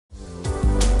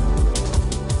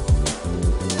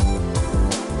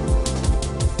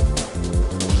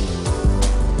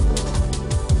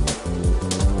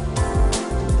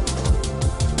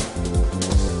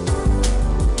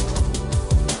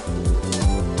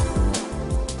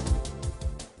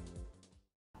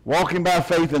Walking by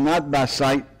faith and not by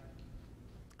sight.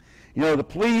 You know, to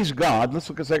please God, let's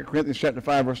look at 2 Corinthians chapter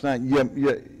 5, verse 9.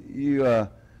 You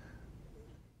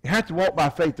have to walk by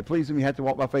faith to please Him. You have to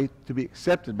walk by faith to be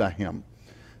accepted by Him.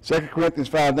 2 Corinthians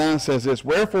 5:9 says this,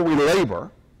 wherefore we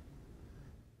labor,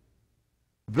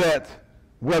 that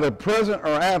whether present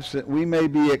or absent, we may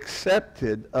be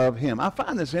accepted of Him. I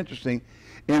find this interesting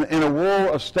in a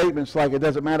world of statements like it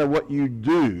doesn't matter what you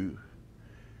do,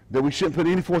 that we shouldn't put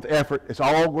any forth effort, it's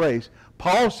all grace.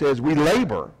 Paul says we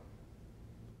labor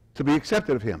to be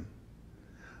accepted of Him.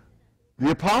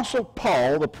 The Apostle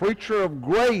Paul, the preacher of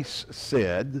grace,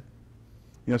 said,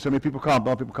 you know, so many people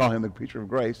call him the preacher of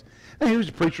grace, and he was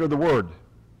the preacher of the Word.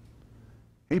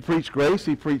 He preached grace,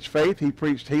 he preached faith, he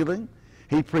preached healing,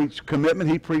 he preached commitment,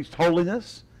 he preached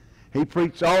holiness, he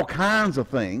preached all kinds of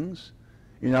things.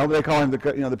 You know, they call him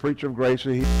the preacher of grace.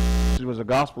 He was a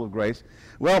gospel of grace.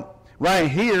 Well, right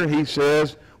here he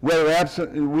says whether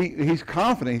absent, he's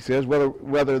confident. He says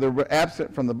whether they're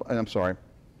absent from the. I'm sorry,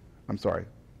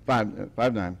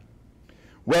 5:9.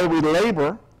 Whether we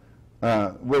labor,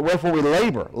 wherefore we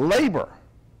labor,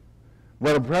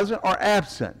 whether present or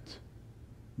absent,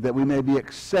 that we may be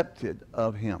accepted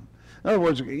of Him. In other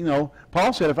words, you know,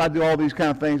 Paul said, if I do all these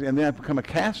kind of things and then I become a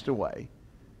castaway,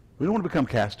 we don't want to become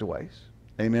castaways.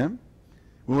 Amen.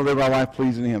 We want to live our life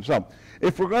pleasing Him. So,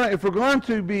 if we're going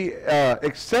to be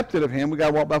accepted of Him, we got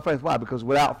to walk by faith. Why? Because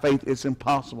without faith, it's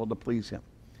impossible to please Him.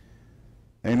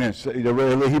 Amen. So,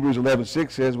 Hebrews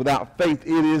 11:6 says, without faith,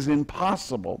 it is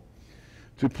impossible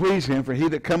to please Him. For he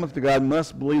that cometh to God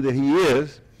must believe that He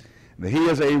is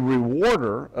a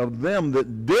rewarder of them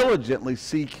that diligently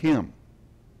seek Him.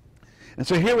 And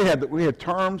so here we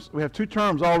have two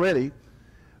terms already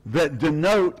that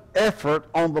denote effort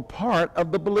on the part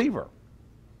of the believer.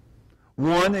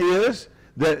 One is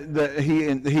that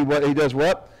he does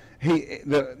what? He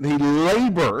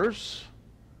labors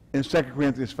in 2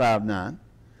 Corinthians 5:9.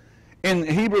 In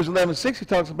Hebrews 11:6 he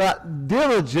talks about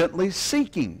diligently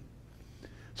seeking.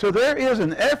 So there is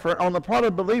an effort on the part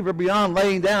of the believer beyond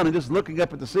laying down and just looking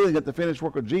up at the ceiling at the finished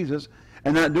work of Jesus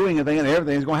and not doing anything, and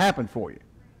everything is going to happen for you.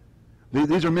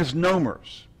 These are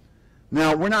misnomers.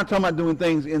 Now, we're not talking about doing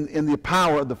things in the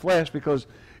power of the flesh because,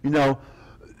 you know,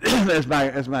 as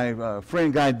my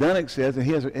friend Guy Dunnick says, and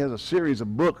he has a series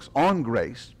of books on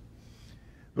grace.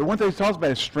 But one thing he talks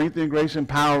about is strengthening grace,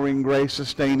 empowering grace,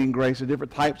 sustaining grace, the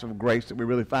different types of grace that we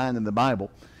really find in the Bible.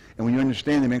 And when you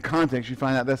understand them in context, you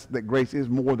find out that grace is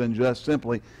more than just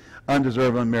simply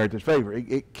undeserved, unmerited favor.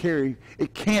 It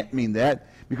can't mean that,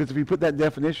 because if you put that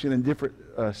definition in different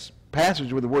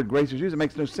passages where the word grace is used, it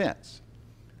makes no sense.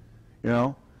 You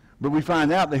know, but we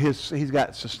find out that he's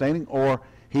got sustaining, or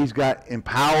he's got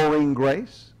empowering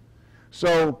grace.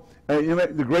 So you know,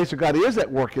 the grace of God is at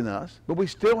work in us, but we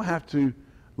still have to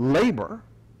labor.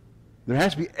 There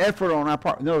has to be effort on our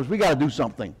part. In other words, we got to do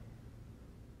something.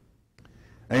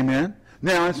 Amen.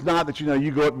 Now, it's not that, you know,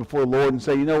 you go up before the Lord and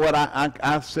say, you know what,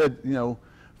 I said, you know,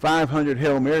 500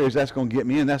 Hail Marys, that's going to get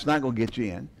me in. That's not going to get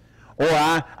you in. Or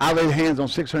I laid hands on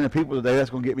 600 people today, that's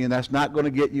going to get me in. That's not going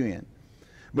to get you in.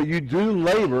 But you do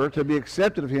labor to be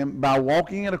accepted of Him by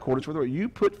walking in accordance with the Word. You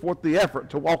put forth the effort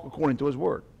to walk according to His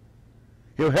Word.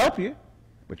 He'll help you,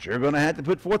 but you're going to have to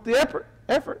put forth the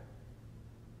effort.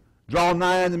 Draw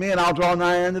nigh unto me, and I'll draw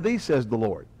nigh unto thee, says the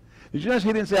Lord. Did you notice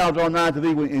He didn't say, I'll draw nigh unto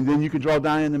thee, and then you can draw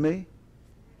nigh unto me?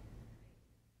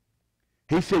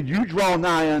 He said, you draw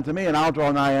nigh unto me, and I'll draw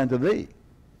nigh unto thee.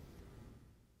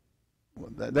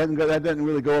 Well, that doesn't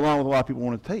really go along with what a lot of people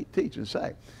want to teach and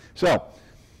say. So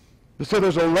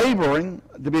there's a laboring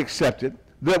to be accepted,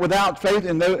 that without faith,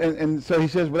 and so he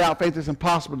says, without faith it's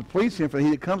impossible to please Him, for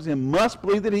he that comes to Him must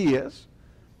believe that He is.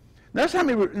 Notice how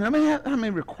many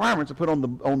requirements are put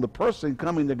on the person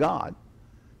coming to God.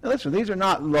 Now listen, these are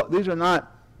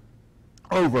not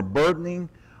overburdening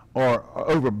or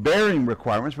overbearing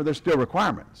requirements, but they're still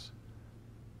requirements.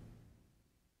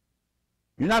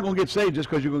 You're not going to get saved just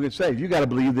because you're going to get saved. You've got to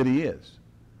believe that He is.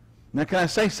 Now, can I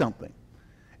say something?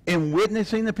 In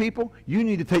witnessing to people, you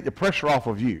need to take the pressure off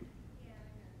of you.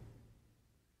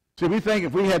 See, we think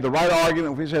if we had the right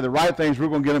argument, if we said the right things, we're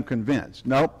going to get them convinced.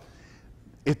 No.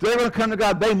 If they're going to come to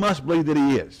God, they must believe that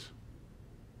He is.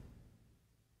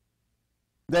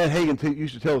 Dad Hagin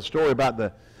used to tell a story about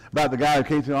the guy who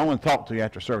came to him. I want to talk to you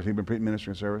after service. He'd been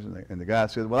ministering service, and the guy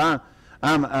said, well,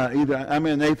 I'm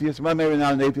an atheist. Well, maybe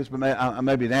not an atheist, but I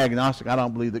may be an agnostic. I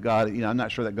don't believe that God, I'm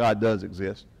not sure that God does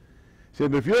exist. He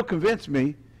said, but if you'll convince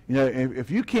me, if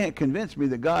you can't convince me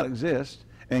that God exists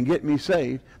and get me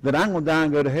saved, that I'm going to die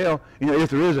and go to hell, if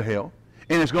there is a hell,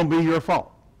 and it's going to be your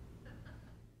fault.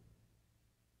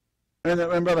 And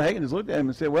Brother Hagin just looked at him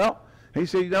and said, well, He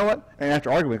said, you know what? And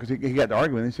after arguing, because he got to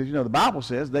arguing, he says, you know, the Bible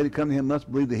says they that come to him must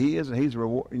believe that he is, and he's a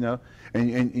reward, you know,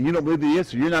 and you don't believe that he is,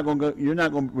 so you're not going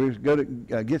to go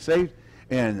to get saved,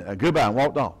 and goodbye, and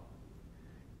walked off.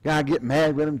 Guy get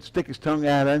mad with him, stick his tongue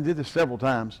out, and did this several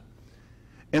times.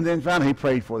 And then finally he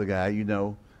prayed for the guy, you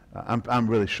know. I'm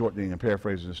really shortening and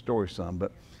paraphrasing the story some,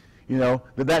 but, you know,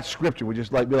 that scripture would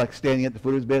just be like standing at the foot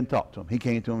of his bed and talk to him. He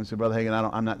came to him and said, Brother Hagin,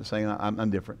 I'm not the same, I'm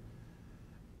different.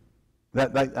 I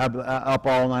up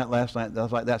all night last night. That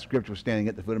was like that scripture was standing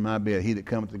at the foot of my bed. He that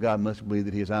cometh to God must believe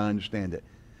that he is. I understand it.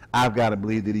 I've got to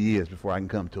believe that he is before I can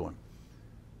come to him.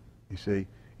 You see,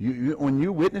 when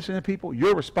you're witnessing to people,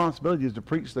 your responsibility is to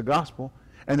preach the gospel.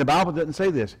 And the Bible doesn't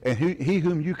say this. And he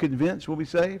whom you convince will be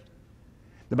saved.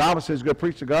 The Bible says, go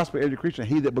preach the gospel to every creature, and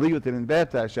he that believeth and is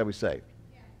baptized shall be saved.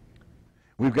 Yeah.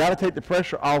 We've got to take the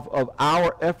pressure off of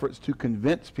our efforts to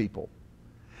convince people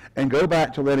and go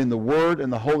back to letting the Word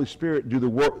and the Holy Spirit do the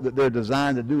work that they're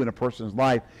designed to do in a person's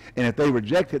life. And if they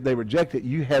reject it, they reject it.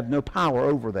 You have no power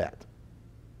over that,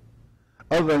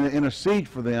 other than to intercede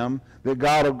for them, that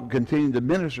God will continue to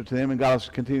minister to them and God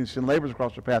will continue to send laborers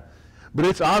across their path. But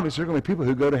it's obvious there are going to be people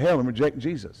who go to hell and reject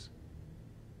Jesus.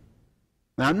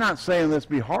 Now, I'm not saying let's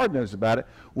be hard-nosed about it.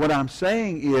 What I'm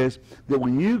saying is that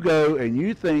when you go and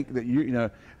you think that you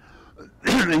know,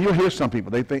 and you'll hear some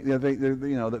people, they think you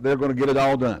know, that they're going to get it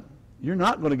all done. You're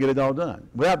not going to get it all done.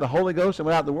 Without the Holy Ghost and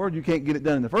without the Word, you can't get it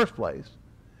done in the first place.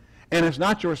 And it's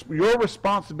not your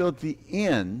responsibility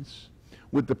ends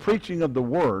with the preaching of the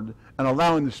Word and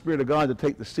allowing the Spirit of God to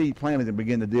take the seed planted and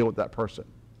begin to deal with that person,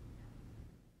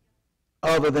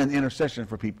 other than intercession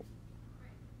for people.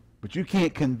 But you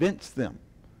can't convince them.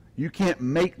 You can't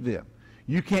make them.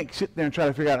 You can't sit there and try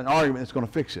to figure out an argument that's going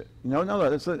to fix it. No.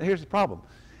 Here's the problem.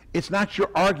 It's not your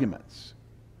arguments.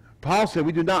 Paul said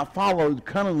we do not follow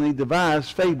cunningly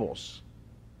devised fables.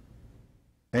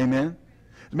 Amen?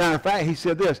 As a matter of fact, he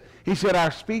said this. He said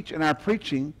our speech and our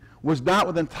preaching was not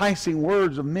with enticing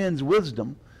words of men's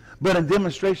wisdom, but in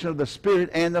demonstration of the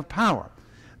Spirit and of power.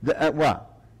 That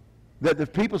the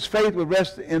people's faith would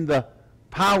rest in the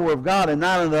power of God and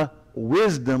not in the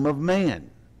wisdom of man.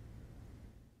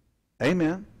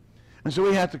 Amen. And so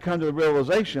we have to come to the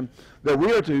realization that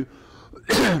we are to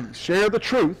share the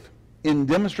truth in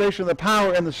demonstration of the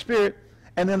power and the Spirit,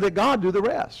 and then let God do the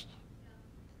rest.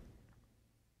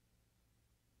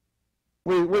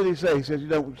 What did he say? He says, you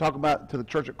know, talk about to the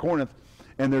church at Corinth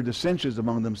and their dissensions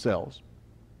among themselves.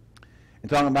 And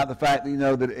talking about the fact that, you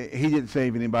know, that he didn't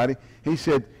save anybody. He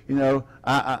said, you know,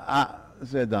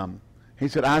 he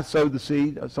said, I sowed the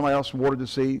seed, somebody else watered the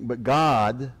seed, but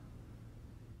God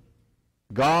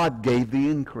gave the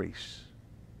increase.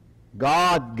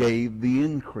 God gave the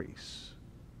increase.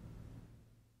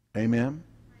 Amen?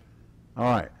 All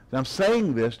right. So I'm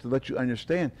saying this to let you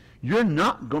understand, you're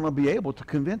not going to be able to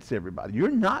convince everybody. You're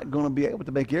not going to be able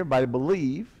to make everybody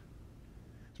believe.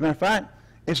 As a matter of fact,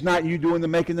 it's not you doing the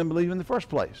making them believe in the first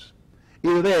place.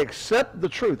 Either they accept the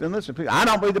truth. And listen, I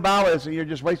don't believe the Bible, so you're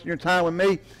just wasting your time with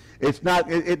me. It's not,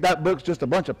 that book's just a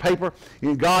bunch of paper.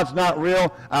 God's not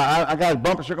real. I got a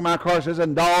bumper sticker in my car that says,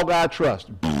 "And dog I trust."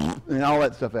 And all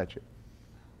that stuff at you.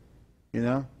 You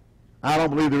know? I don't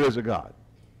believe there is a God.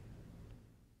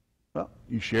 Well,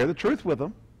 you share the truth with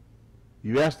them.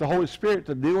 You ask the Holy Spirit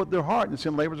to deal with their heart and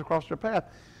send laborers across their path.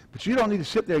 But you don't need to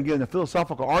sit there and get in a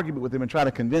philosophical argument with them and try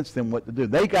to convince them what to do.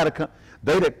 They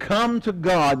that come to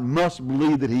God must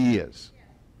believe that he is.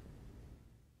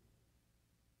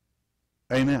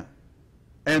 Amen.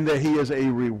 And that he is a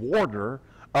rewarder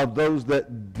of those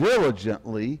that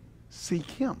diligently seek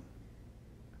him.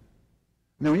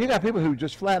 Now, when you got people who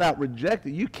just flat out reject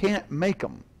it, you can't make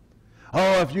them.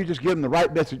 Oh, if you just give them the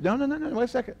right message. No, wait a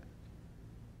second.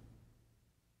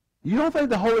 You don't think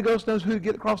the Holy Ghost knows who to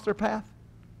get across their path?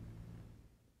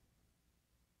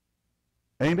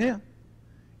 Amen.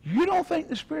 You don't think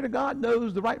the Spirit of God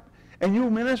knows the right, and you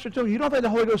will minister to them? You don't think the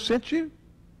Holy Ghost sent you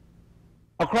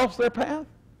across their path?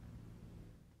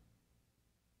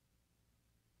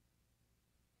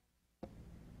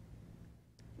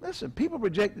 Listen, people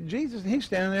rejected Jesus, and he's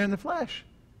standing there in the flesh,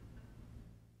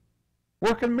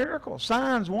 working miracles,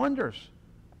 signs, wonders.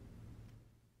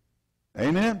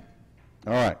 Amen?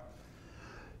 All right.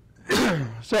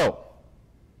 So,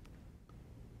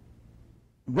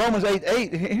 Romans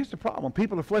 8:8, here's the problem.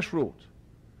 People are flesh ruled.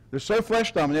 They're so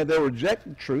flesh dominated, they'll reject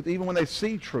the truth, even when they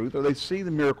see truth, or they see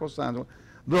the miracles, signs,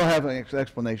 they'll have an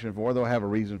explanation for it, they'll have a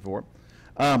reason for it.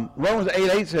 Romans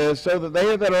 8:8 says, so that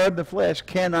they that are of the flesh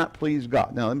cannot please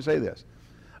God. Now, let me say this.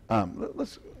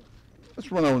 Let's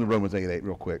run over to Romans 8:8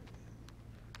 real quick.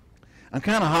 I'm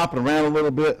kind of hopping around a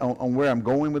little bit on where I'm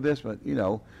going with this, but, you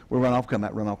know, we'll run off, come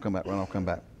back, run off, come back, run off, come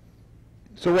back.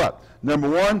 So what? Number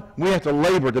one, we have to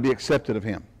labor to be accepted of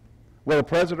him. Whether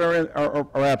present or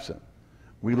absent.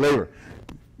 We labor.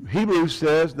 Hebrews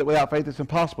says that without faith it's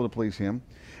impossible to please him.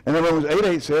 And then Romans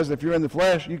 8:8 says that if you're in the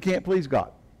flesh, you can't please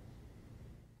God.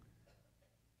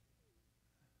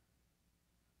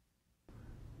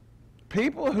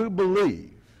 People who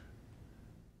believe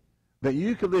that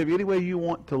you can live any way you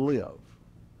want to live.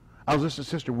 I was listening to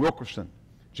Sister Wilkerson,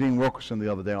 Jean Wilkerson,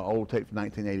 the other day on an old tape from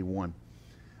 1981,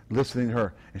 listening to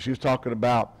her, and she was talking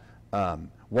about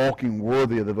walking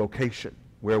worthy of the vocation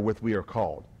wherewith we are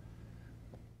called.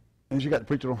 And she got to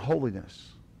preach on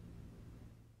holiness.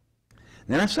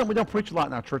 Now that's something we don't preach a lot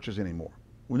in our churches anymore.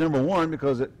 Well, number one,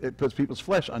 because it puts people's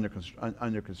flesh under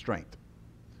constraint.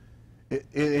 It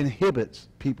inhibits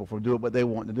people from doing what they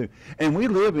want to do. And we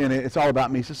live in it, it's all about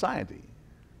me society.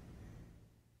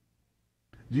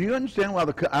 Do you understand why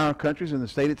our country's in the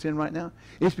state it's in right now?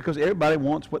 It's because everybody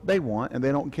wants what they want, and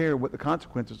they don't care what the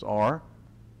consequences are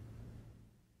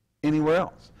anywhere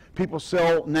else. People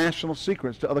sell national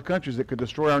secrets to other countries that could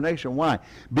destroy our nation. Why?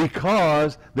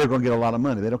 Because they're going to get a lot of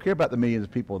money. They don't care about the millions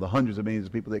of people, the hundreds of millions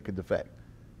of people that could defect.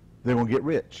 They're going to get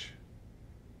rich.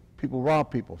 People rob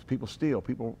people. People steal.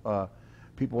 People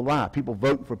lie. People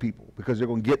vote for people because they're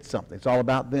going to get something. It's all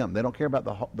about them. They don't care about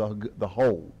the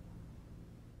whole.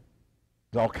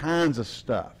 There's all kinds of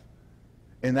stuff.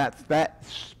 And that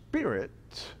spirit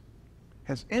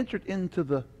has entered into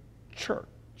the church.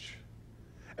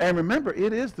 And remember,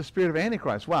 it is the spirit of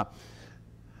Antichrist. Why?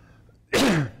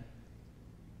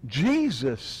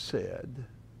 Jesus said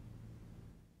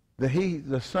that he,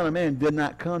 the Son of Man, did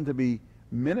not come to be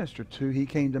ministered to. He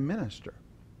came to minister.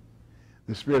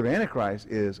 The spirit of Antichrist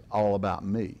is all about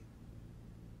me.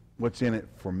 What's in it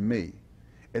for me?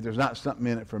 If there's not something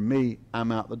in it for me,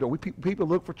 I'm out the door. People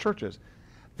look for churches.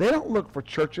 They don't look for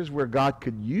churches where God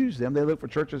could use them. They look for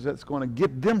churches that's going to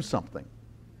give them something.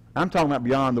 I'm talking about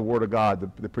beyond the Word of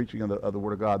God, the preaching of the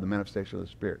Word of God, the manifestation of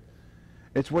the Spirit.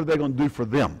 It's what are they going to do for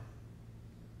them?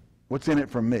 What's in it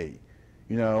for me?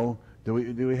 You know, do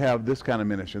we have this kind of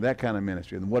ministry, that kind of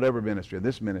ministry, and whatever ministry,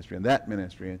 this ministry, and that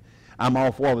ministry? And I'm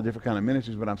all for all the different kind of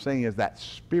ministries, but I'm saying is that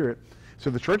spirit. So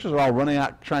the churches are all running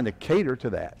out trying to cater to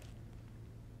that.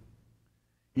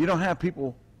 You don't have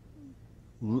people,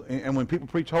 and when people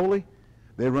preach holy,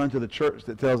 they run to the church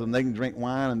that tells them they can drink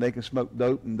wine and they can smoke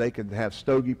dope and they can have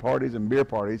stogie parties and beer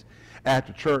parties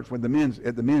after church at the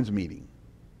men's meeting.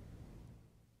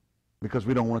 Because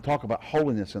we don't want to talk about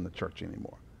holiness in the church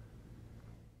anymore.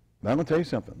 But I'm going to tell you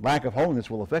something. Lack of holiness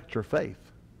will affect your faith.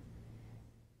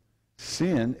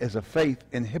 Sin is a faith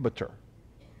inhibitor.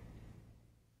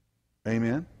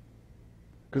 Amen?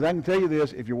 Because I can tell you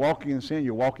this, if you're walking in sin,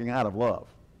 you're walking out of love.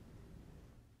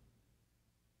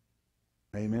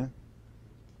 Amen?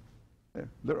 Yeah.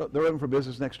 They're open for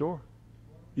business next door.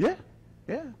 Yeah,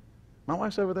 yeah. My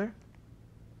wife's over there.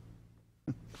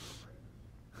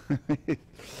 You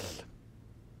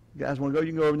guys want to go?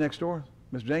 You can go over next door.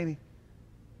 Miss Janie.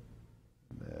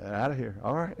 Out of here.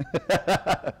 All right.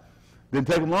 Didn't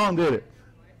take them long, did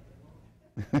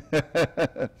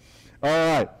it? All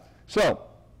right. So,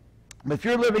 if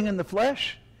you're living in the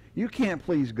flesh, you can't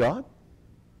please God.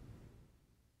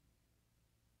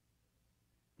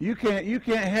 You can't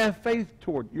have faith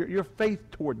toward, your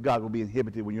faith toward God will be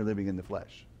inhibited when you're living in the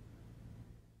flesh.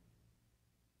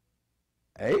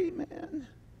 Amen.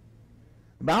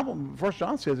 The Bible, 1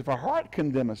 John says, if our heart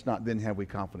condemn us not, then have we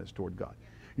confidence toward God.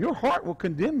 Your heart will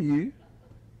condemn you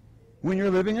when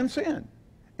you're living in sin.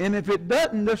 And if it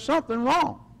doesn't, there's something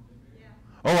wrong. Yeah.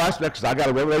 Oh, that's because I got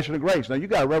a revelation of grace. No, you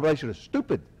got a revelation of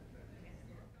stupid.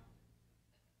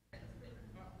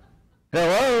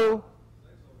 Hello?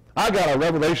 I got a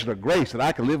revelation of grace that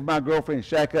I can live with my girlfriend and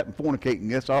shack up and fornicate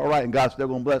and it's all right and God's still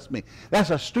going to bless me. That's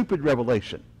a stupid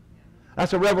revelation.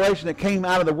 That's a revelation that came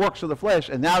out of the works of the flesh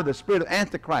and out of the spirit of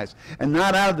Antichrist and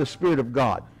not out of the spirit of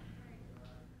God.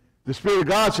 The Spirit of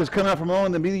God says, come out from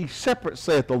among them, be ye separate,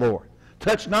 saith the Lord.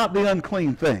 Touch not the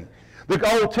unclean thing.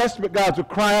 The Old Testament gods would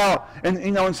cry out and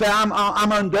say, I'm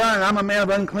undone, I'm a man of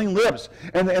unclean lips.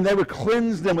 And they would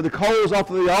cleanse them with the coals off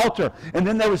of the altar. And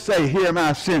then they would say, here am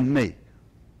I, send me.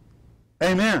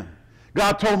 Amen.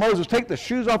 God told Moses, take the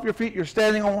shoes off your feet, you're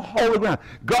standing on holy ground.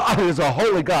 God is a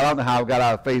holy God. I don't know how I got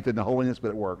out of faith in the holiness, but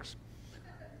it works.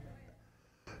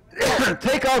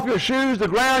 Take off your shoes, the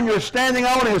ground you're standing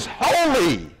on is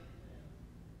holy.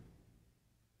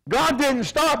 God didn't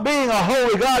stop being a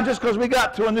holy God just because we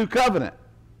got to a new covenant.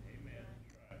 Amen.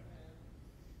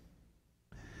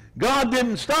 God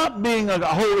didn't stop being a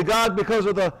holy God because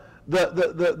of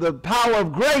the power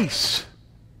of grace.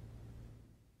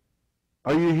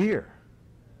 Are you here?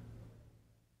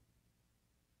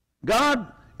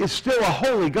 God is still a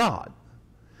holy God.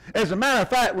 As a matter of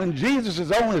fact, when Jesus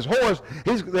is on his horse,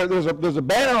 there's a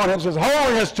banner on him that says,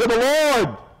 "Holiness to the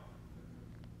Lord."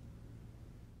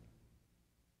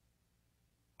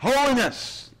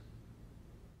 Holiness.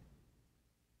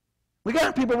 We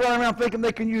got people running around thinking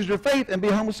they can use their faith and be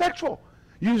homosexual.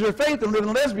 Use their faith and live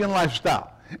a lesbian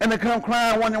lifestyle. And they come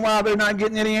crying, wondering why they're not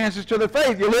getting any answers to their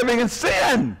faith. You're living in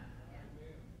sin.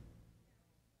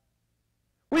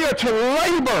 We are to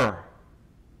labor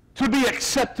to be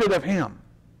accepted of him.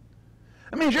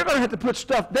 That means you're going to have to put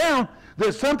stuff down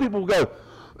that some people go,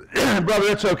 "Brother,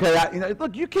 it's okay."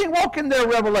 Look, you can't walk in their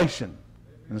revelation.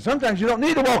 And sometimes you don't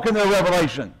need to walk in their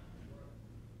revelation.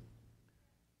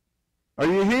 Are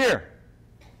you here?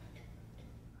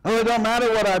 "Oh, it don't matter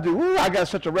what I do. Ooh, I got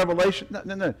such a revelation."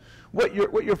 No. What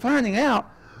you're finding out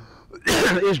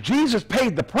is Jesus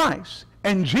paid the price,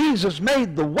 and Jesus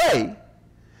made the way,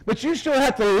 but you still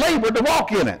have to labor to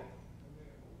walk in it.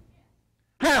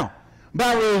 How?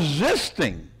 By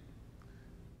resisting.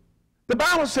 The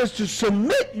Bible says to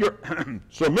submit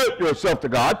yourself to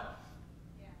God.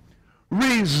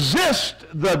 Resist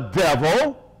the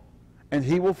devil, and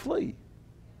he will flee.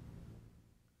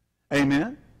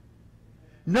 Amen.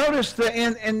 Notice that,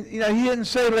 and he didn't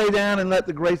say lay down and let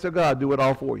the grace of God do it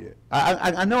all for you.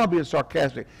 I know I'm being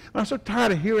sarcastic, but I'm so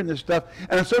tired of hearing this stuff,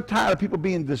 and I'm so tired of people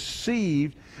being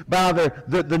deceived by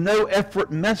the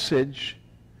no-effort message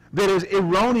that is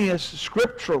erroneous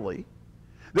scripturally,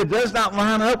 that does not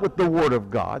line up with the Word of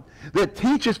God, that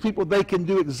teaches people they can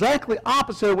do exactly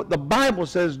opposite of what the Bible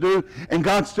says do, and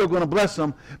God's still going to bless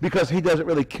them because he doesn't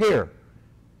really care.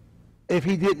 If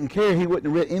he didn't care, he wouldn't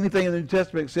have written anything in the New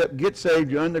Testament except get saved,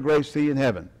 you're under grace, see you in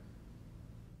heaven.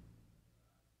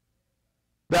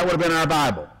 That would have been our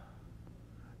Bible.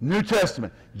 New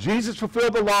Testament. Jesus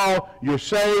fulfilled the law, you're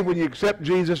saved when you accept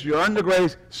Jesus, you're under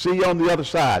grace, see you on the other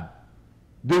side.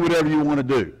 Do whatever you want to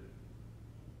do.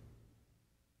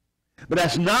 But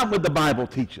that's not what the Bible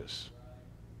teaches.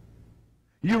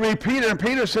 You read Peter, and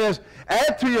Peter says,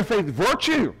 add to your faith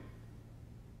virtue.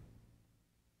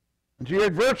 And you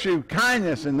add virtue,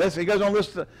 kindness, and this. He goes on to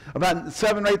list about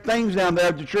 7 or 8 things down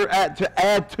there that you're to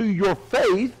add to your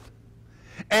faith.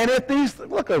 And if these,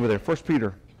 look over there, 1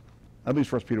 Peter. I believe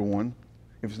it's 1 Peter 1.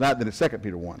 If it's not, then it's 2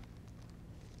 Peter 1.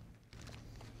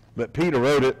 But Peter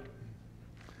wrote it.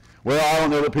 Well, I don't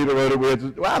know what Peter wrote it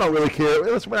with. Well, I don't really care.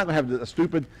 We're not going to have a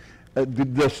stupid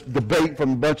debate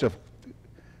from a bunch of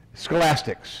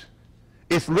scholastics.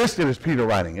 It's listed as Peter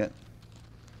writing it.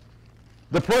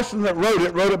 The person that wrote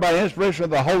it by inspiration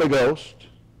of the Holy Ghost.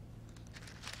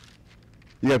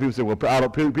 You got people say, well,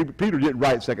 Peter didn't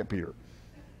write 2 Peter.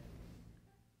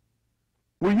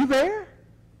 Were you there?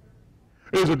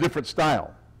 It was a different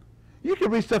style. You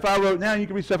can read stuff I wrote now, and you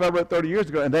can read stuff I wrote 30 years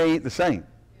ago, and they ain't the same.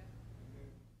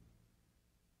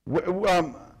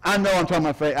 I know I'm talking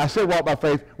about faith. I said walk by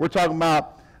faith. We're talking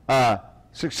about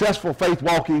successful faith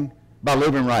walking by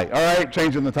living right. All right,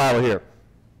 changing the title here.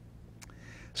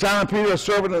 Simon Peter, a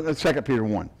servant of 2 Peter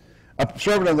 1, a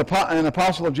servant of an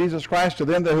apostle of Jesus Christ, to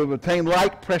them that have obtained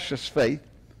like precious faith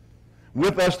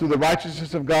with us through the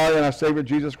righteousness of God and our Savior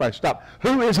Jesus Christ. Stop.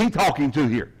 Who is he talking to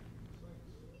here?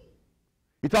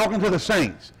 He's talking to the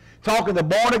saints. Talking to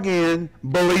born-again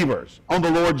believers on the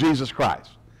Lord Jesus Christ.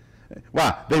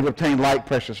 Why? They've obtained like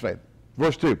precious faith.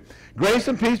 Verse 2. Grace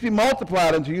and peace be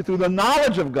multiplied unto you through the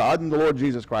knowledge of God and the Lord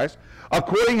Jesus Christ,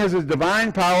 according as his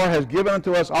divine power has given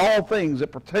unto us all things that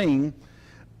pertain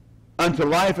unto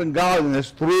life and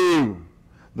godliness through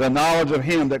the knowledge of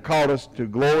him that called us to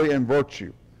glory and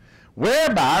virtue,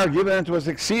 whereby are given unto us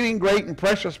exceeding great and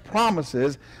precious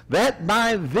promises, that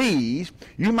by these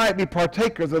you might be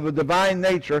partakers of the divine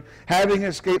nature, having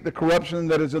escaped the corruption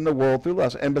that is in the world through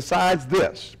lust. And besides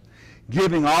this,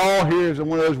 giving all, here's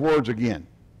one of those words again,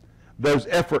 those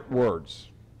effort words.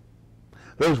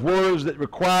 Those words that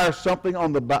require something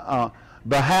on the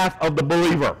behalf of the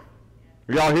believer.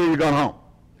 Are y'all here? You're going home.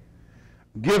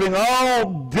 Giving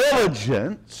all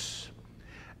diligence,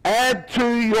 add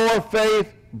to your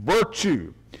faith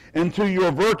virtue, and to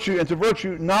your virtue, and to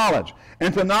virtue knowledge,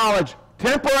 and to knowledge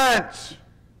temperance.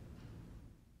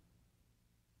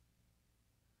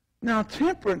 Now,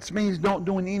 temperance means don't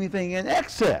doing anything in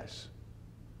excess.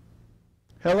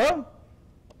 Hello?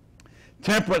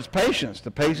 Temperance, patience.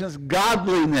 The patience,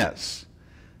 godliness.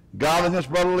 Godliness,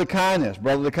 brotherly kindness.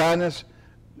 Brotherly kindness,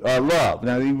 love.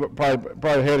 Now, you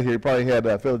probably had here, you probably had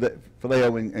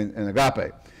phileo and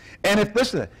agape. And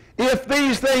if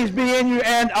these things be in you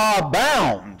and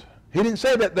abound, he didn't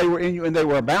say that they were in you and they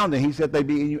were abounding. He said they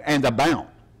be in you and abound.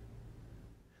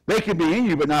 They can be in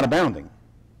you but not abounding.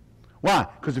 Why?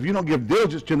 Because if you don't give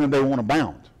diligence to them, they won't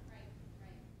abound.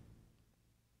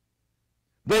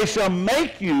 They shall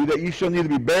make you that you shall neither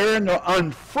be barren nor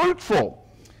unfruitful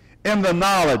in the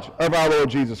knowledge of our Lord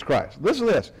Jesus Christ. Listen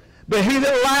to this. But he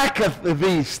that lacketh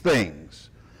these things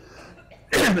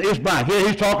is blind. Here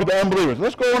he's talking to unbelievers.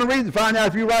 Let's go on and read and find out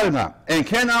if you're right or not. And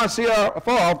cannot see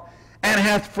afar off, and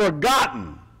hath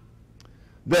forgotten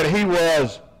that he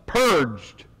was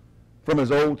purged from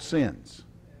his old sins.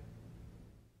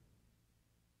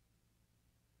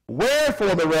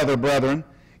 Wherefore, the rather, brethren,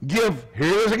 give, here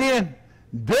it is again,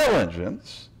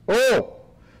 diligence,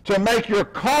 to make your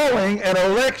calling and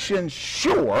election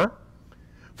sure.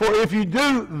 For if you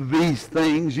do these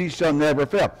things, ye shall never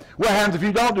fail. What happens if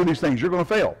you don't do these things? You're going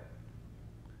to fail.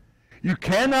 You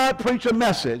cannot preach a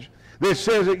message that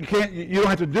says that you don't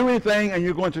have to do anything and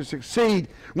you're going to succeed,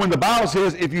 when the Bible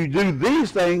says if you do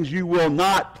these things, you will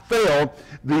not fail.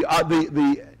 The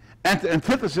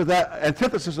antithesis of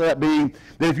that being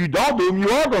that if you don't do them,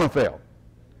 you are going to fail.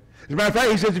 As a matter of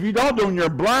fact, he says if you don't do them, you're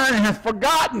blind and have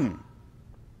forgotten.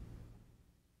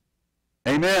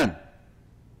 Amen.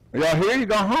 Are y'all here? You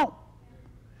go home.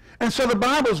 And so the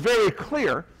Bible is very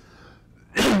clear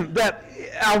that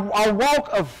our walk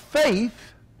of faith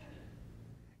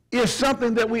is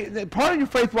something that part of your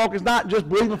faith walk is not just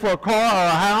believing for a car or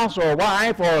a house or a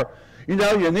wife or,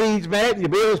 your needs met, your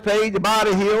bills paid, your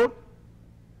body healed.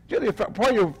 Part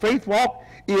of your faith walk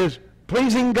is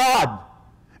pleasing God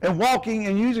and walking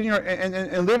and using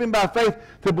and living by faith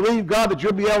to believe God that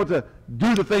you'll be able to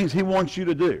do the things he wants you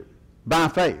to do by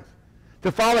faith,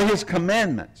 to follow his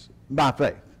commandments by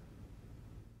faith.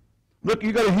 Look,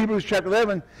 you go to Hebrews chapter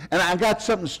 11, and I got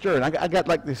something stirred. I got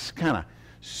like this kind of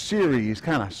series,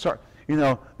 the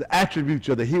attributes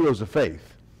of the heroes of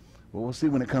faith. Well, we'll see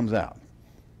when it comes out.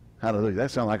 Hallelujah.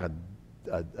 That sounds like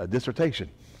a dissertation.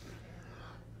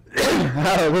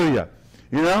 Hallelujah.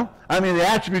 The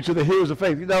attributes of the heroes of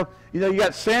faith. You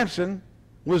got Samson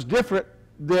was different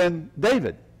than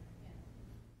David.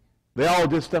 They all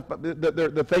did stuff, but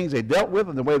the things they dealt with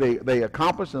and the way they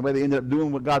accomplished and the way they ended up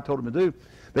doing what God told them to do,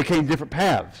 they came different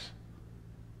paths.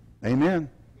 Amen.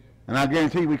 And I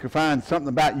guarantee you we could find something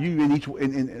about you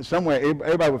in somewhere.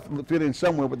 Everybody would fit in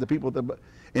somewhere with the people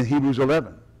in Hebrews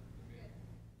 11.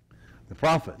 The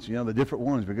prophets, the different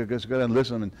ones. We could just go down and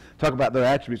listen and talk about their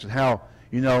attributes and how,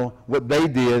 what they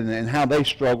did and how they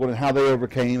struggled and how they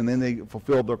overcame, and then they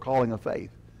fulfilled their calling of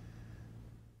faith.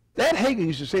 Dad Hagin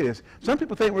used to say this. Some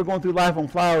people think we're going through life on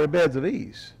flowery beds of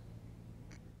ease.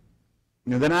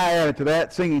 Then I added to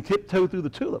that singing Tiptoe Through the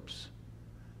Tulips.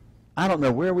 I don't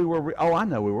know where we were. Oh, I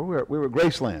know we were. We were at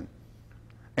Graceland.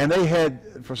 And they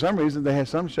had, for some reason, they had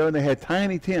some show, and they had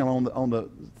Tiny Tim on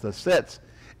the sets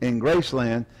in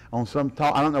Graceland on some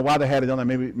talk. I don't know why they had it on there.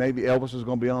 Maybe Elvis was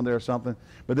going to be on there or something.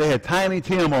 But they had Tiny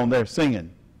Tim on there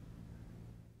singing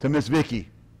to Miss Vicky.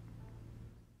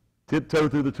 Tiptoe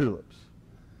Through the Tulips.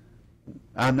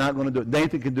 I'm not going to do it.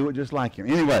 Nathan can do it just like him.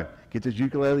 Anyway, get his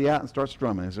ukulele out and start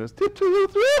strumming. It says, tiptoe through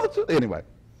the tulips. Anyway.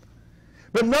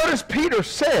 But notice Peter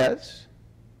says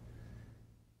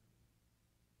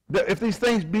that if these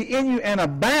things be in you and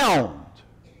abound,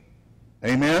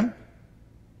 amen?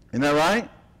 Isn't that right?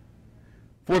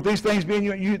 For if these things be in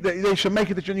you, they shall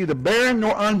make it that you're neither barren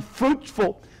nor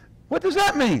unfruitful. What does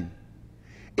that mean?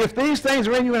 If these things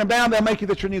are in you and abound, they'll make you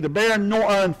that you're neither barren nor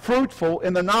unfruitful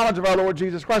in the knowledge of our Lord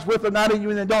Jesus Christ. What if they're not in you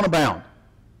and they don't abound?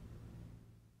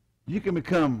 You can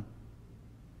become,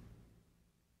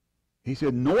 he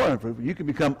said, nor unfruitful. You can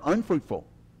become unfruitful.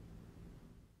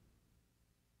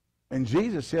 And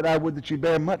Jesus said, I would that you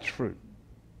bear much fruit.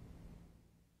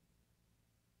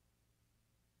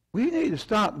 We need to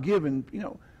stop giving,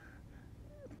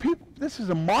 people, this is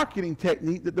a marketing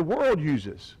technique that the world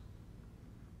uses.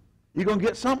 You're going to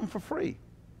get something for free.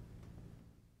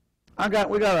 We got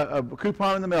a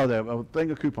coupon in the mail there, a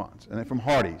thing of coupons, and they're from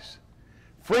Hardee's.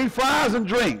 Free fries and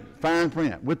drink, fine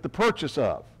print, with the purchase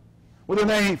of. Well, then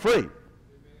they ain't free.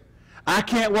 I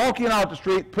can't walk in off the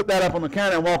street, put that up on the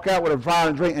counter, and walk out with a fry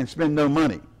and drink and spend no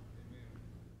money.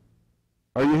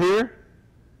 Are you here?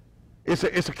 It's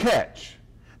a catch.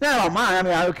 Now, I don't mind.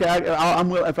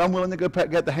 If I'm willing to go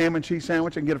get the ham and cheese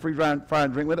sandwich and get a free fry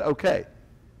and drink with it, okay.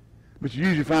 But you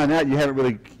usually find out you haven't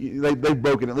really, they've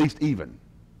broken at least even.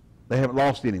 They haven't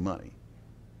lost any money.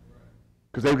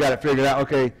 Because they've got it figured out,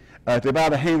 okay, if they buy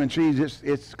the ham and cheese,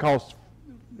 it's costs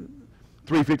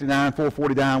 $3.59,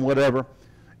 $4.49, whatever.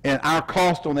 And our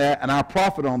cost on that and our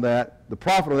profit on that, the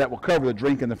profit on that will cover the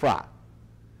drink and the fry.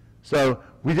 So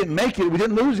we didn't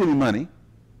lose any money.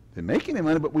 Didn't make any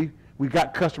money, but we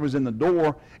got customers in the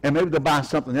door, and maybe they'll buy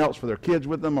something else for their kids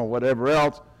with them or whatever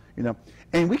else.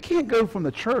 And we can't go from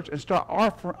the church and start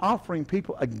offering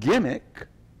people a gimmick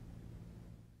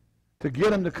to get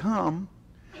them to come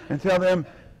and tell them,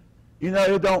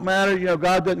 it don't matter,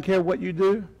 God doesn't care what you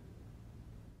do?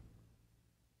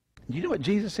 You know what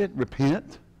Jesus said?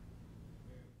 Repent.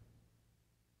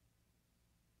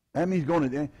 That means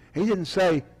he didn't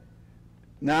say,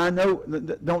 now I know,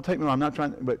 don't take me wrong, I'm not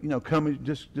trying to, but come,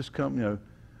 just come,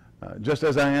 just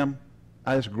as I am.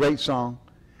 It's a great song.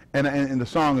 And the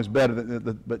song is better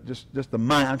but just the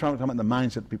mind, I'm trying to talk about the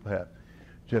mindset that people have.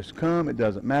 Just come, it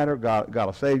doesn't matter, God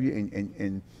will save you,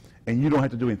 and you don't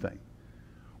have to do anything.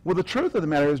 Well, the truth of the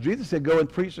matter is, Jesus said, go and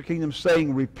preach the kingdom,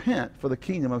 saying, repent, for the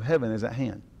kingdom of heaven is at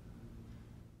hand.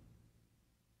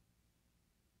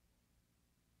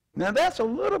 Now, that's a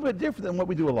little bit different than what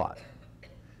we do a lot.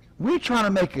 We're trying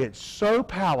to make it so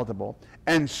palatable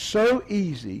and so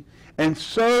easy, and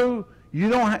so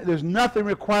there's nothing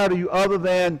required of you other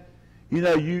than,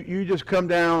 you just come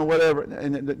down or whatever.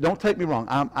 And don't take me wrong.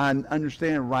 I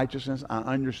understand righteousness. I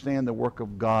understand the work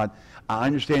of God. I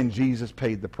understand Jesus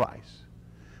paid the price.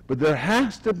 But there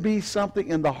has to be something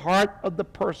in the heart of the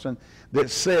person that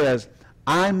says,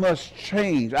 I must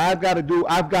change. I've got to go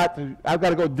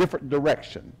a different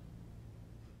direction.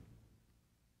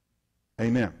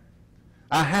 Amen.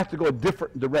 I have to go a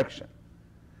different direction.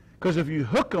 Because if you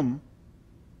hook them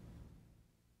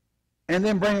and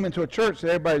then bring them into a church that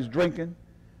everybody's drinking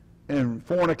and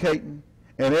fornicating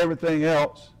and everything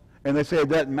else, and they say it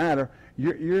doesn't matter,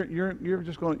 you're going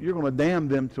to damn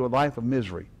them to a life of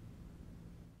misery.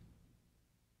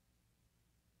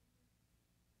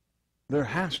 There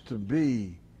has to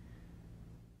be.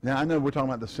 Now I know we're talking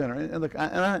about the sinner, and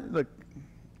look,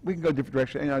 we can go a different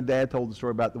direction. Our dad told the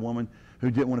story about the woman who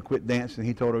didn't want to quit dancing.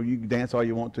 He told her, "You can dance all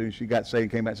you want to." She got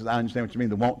saved, came back, and says, "I understand what you mean.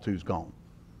 The want to's gone."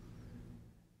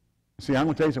 See, I'm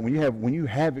going to tell you something. When you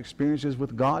have experiences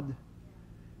with God,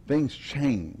 things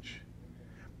change.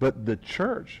 But the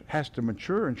church has to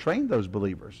mature and train those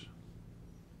believers.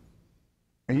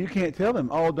 And you can't tell them,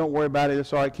 "Oh, don't worry about it.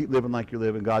 It's all right. Keep living like you're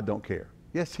living. God don't care."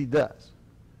 Yes, He does.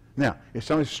 Now, if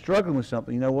somebody's struggling with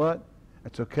something, you know what?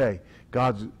 That's okay.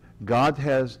 God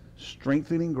has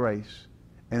strengthening grace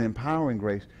and empowering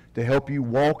grace to help you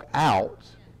walk out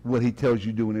what He tells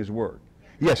you to do in His Word.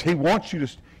 Yes, He wants you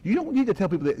to. You don't need to tell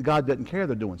people that God doesn't care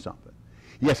they're doing something.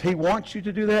 Yes, He wants you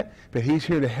to do that, but He's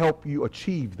here to help you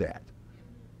achieve that.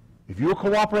 If you'll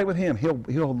cooperate with Him,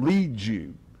 He'll lead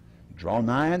you. Draw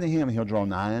nigh unto Him, and He'll draw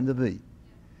nigh unto thee.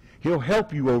 He'll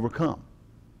help you overcome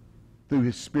through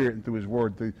His Spirit and through His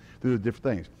Word, through the different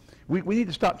things. We need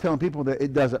to stop telling people that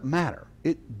it doesn't matter.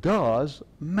 It does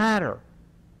matter.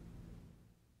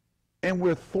 And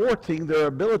we're thwarting their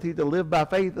ability to live by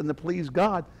faith and to please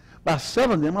God by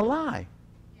selling them a lie.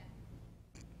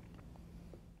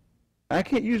 I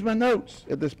can't use my notes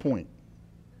at this point.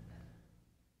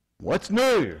 What's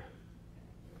new?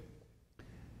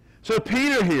 So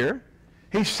Peter here,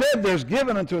 he said there's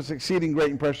given unto us exceeding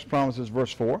great and precious promises,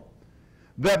 verse 4,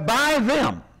 that by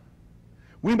them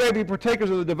we may be partakers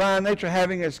of the divine nature,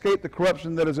 having escaped the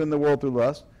corruption that is in the world through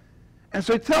lust. And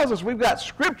so he tells us we've got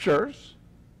scriptures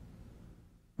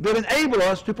that enable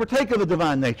us to partake of the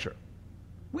divine nature.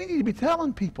 We need to be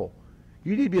telling people,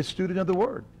 you need to be a student of the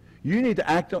Word. You need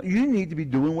to be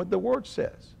doing what the Word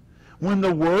says. When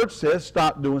the Word says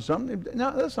stop doing something,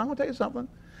 now listen, I'm going to tell you something.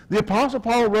 The Apostle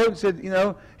Paul wrote and said,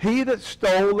 he that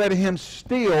stole, let him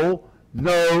steal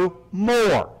no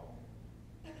more.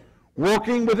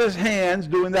 Working with his hands,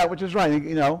 doing that which is right.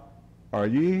 Are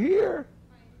you here?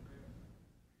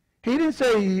 He didn't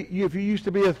say if you used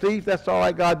to be a thief, that's all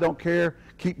right, God don't care,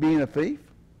 keep being a thief.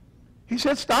 He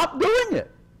said stop doing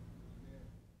it.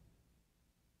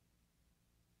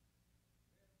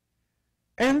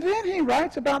 And then he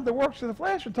writes about the works of the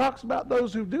flesh and talks about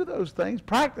those who do those things,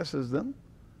 practices them,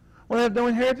 will have no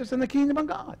inheritance in the kingdom of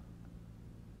God.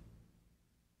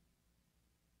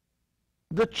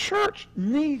 The church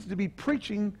needs to be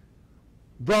preaching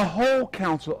the whole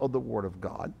counsel of the Word of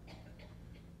God.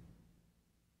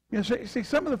 See,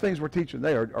 some of the things we're teaching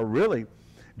there are really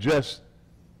just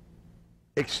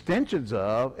extensions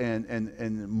of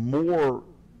and more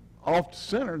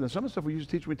off-center than some of the stuff we used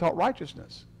to teach when we taught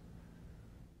righteousness.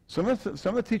 Some of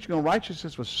the teaching on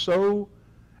righteousness was so,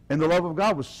 and the love of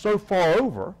God was so far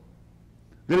over,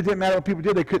 that it didn't matter what people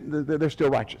did, they're still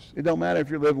righteous. It don't matter if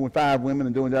you're living with 5 women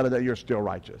and doing that, you're still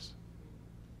righteous.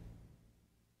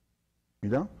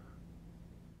 The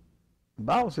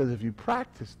Bible says if you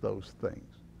practice those things,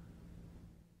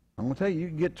 I'm going to tell you, you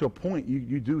can get to a point,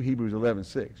 you do Hebrews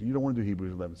 11:6. You don't want to do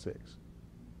Hebrews 11:6.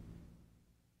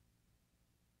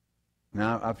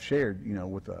 Now, I've shared,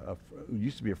 with who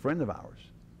used to be a friend of ours.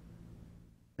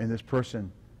 And this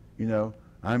person, they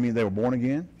were born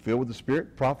again, filled with the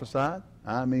Spirit, prophesied,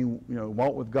 I mean,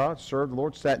 walked with God, served the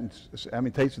Lord, sat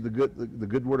and tasted the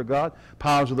good word of God,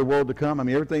 powers of the world to come. I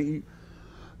mean, everything.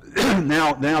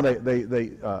 Now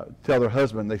they tell their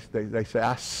husband, they say,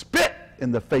 I spit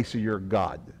in the face of your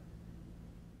God.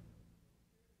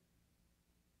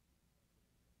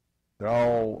 They're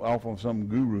all off on some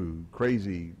guru,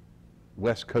 crazy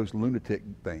West Coast lunatic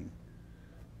thing.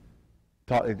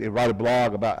 They write a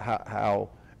blog about how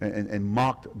and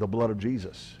mocked the blood of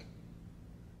Jesus.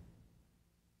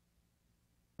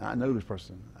 I know this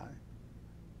person.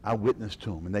 I witnessed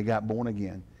to them, and they got born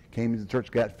again. Came into the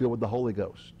church, got filled with the Holy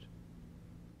Ghost.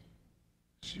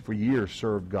 For years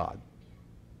served God.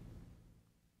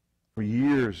 For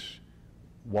years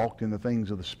walked in the things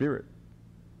of the Spirit.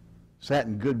 Sat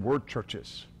in good word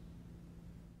churches.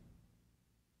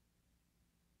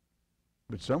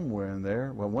 But somewhere in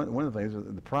there, well, one of the things,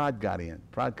 the pride got in.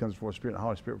 Pride comes before the Spirit, and the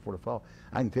Holy Spirit before the fall.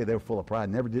 I can tell you they were full of pride.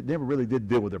 Never really did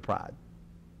deal with their pride.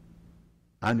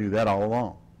 I knew that all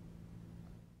along.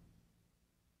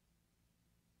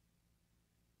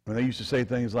 When they used to say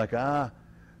things like, I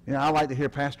like to hear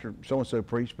Pastor so-and-so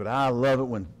preach, but I love it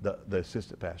when the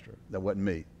assistant pastor, that wasn't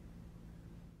me.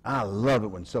 I love it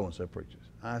when so-and-so preaches.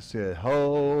 I said,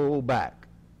 hold back.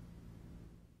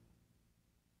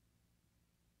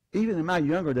 Even in my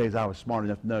younger days, I was smart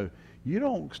enough to know you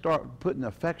don't start putting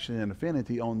affection and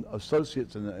affinity on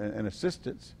associates and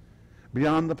assistants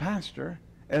beyond the pastor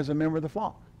as a member of the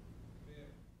flock.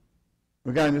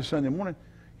 We got in this Sunday morning.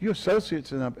 You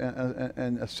associates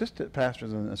and assistant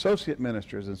pastors and associate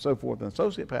ministers and so forth, and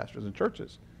associate pastors in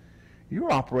churches,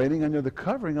 you're operating under the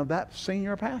covering of that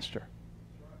senior pastor.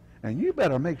 And you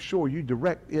better make sure you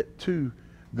direct it to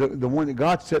the one that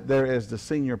God set there as the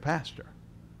senior pastor,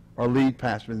 or lead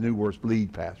pastor. The new word's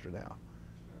lead pastor now.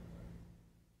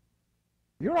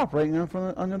 You're operating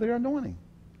under their anointing.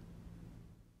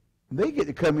 They get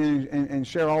to come in and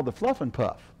share all the fluff and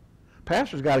puff.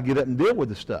 Pastor's got to get up and deal with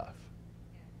the stuff.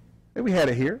 And we had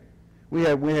it here. We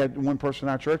had one person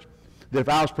in our church that if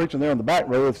I was preaching, they're on the back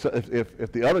row. If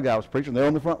the other guy was preaching, they're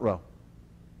on the front row.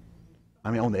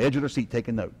 I mean, on the edge of their seat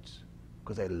taking notes,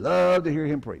 because they love to hear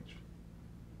him preach.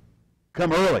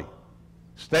 Come early.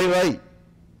 Stay late.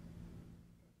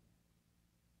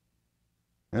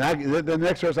 And the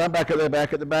next service, I'm back at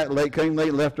the back, late, came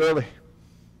late, left early.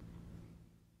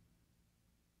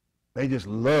 They just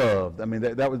loved. I mean,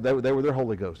 they were their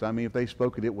Holy Ghost. I mean, if they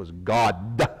spoke it, it was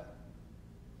God.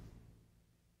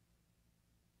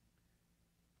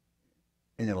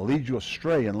 And it'll lead you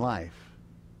astray in life.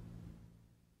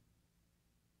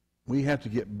 We have to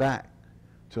get back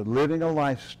to living a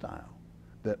lifestyle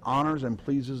that honors and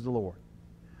pleases the Lord.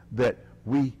 That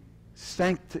we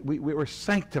were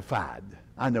sanctified.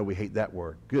 I know we hate that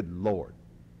word. Good Lord.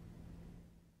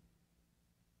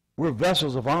 We're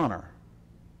vessels of honor.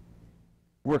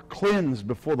 We're cleansed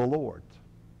before the Lord.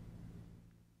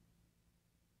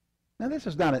 Now, this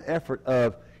is not an effort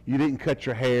of you didn't cut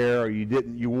your hair, or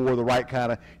you wore the right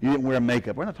kind of, you didn't wear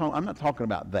makeup. I'm not talking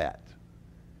about that.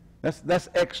 That's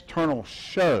external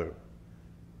show.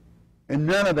 And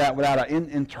none of that without an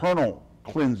internal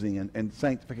cleansing and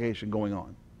sanctification going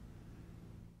on.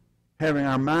 Having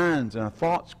our minds and our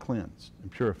thoughts cleansed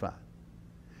and purified.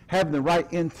 Having the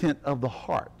right intent of the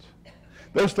heart.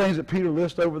 Those things that Peter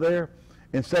lists over there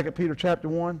in 2 Peter chapter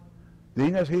 1, did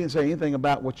he notice he didn't say anything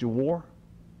about what you wore?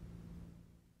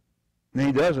 And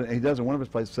he does in one of his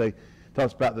places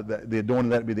talks about the adorning,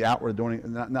 that would be the outward adorning,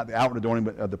 not the outward adorning,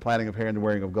 but of the plaiting of hair and the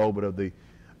wearing of gold, but of the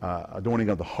adorning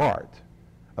of the heart,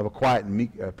 of a quiet and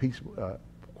meek, peaceable,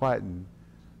 quiet and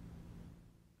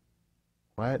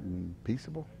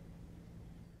peaceable,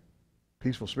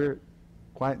 peaceful spirit,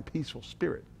 quiet and peaceful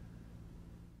spirit.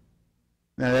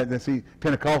 Now, see,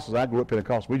 Pentecostals, I grew up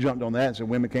Pentecostal. We jumped on that and said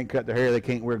women can't cut their hair, they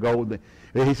can't wear gold.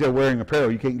 He said wearing apparel,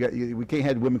 we can't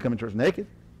have women come to church naked.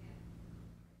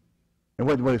 And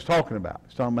what he's talking about?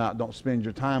 He's talking about don't spend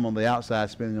your time on the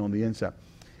outside, spend it on the inside.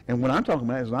 And what I'm talking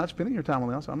about is not spending your time on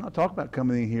the outside. I'm not talking about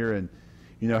coming in here and,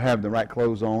 having the right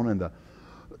clothes on and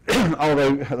although,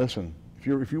 listen,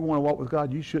 if you want to walk with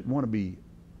God, you shouldn't want to be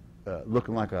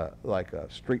looking like a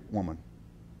street woman.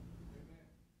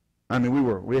 I mean,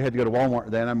 we had to go to Walmart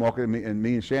today, and I'm walking, and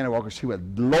me and Shannon walking. She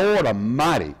went, Lord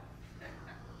Almighty.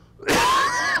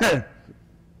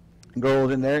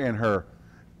 Girl in there in her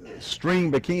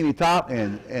string bikini top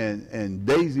and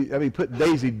put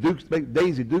Daisy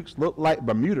Dukes look like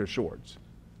Bermuda shorts.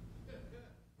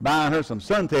 Buying her some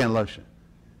suntan lotion.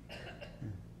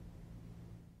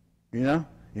 You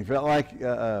felt like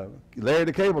Larry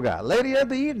the Cable Guy. Lady of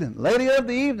the evening.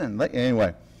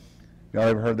 Anyway, y'all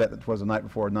ever heard that? It was the night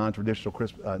before a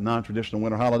non-traditional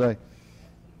winter holiday.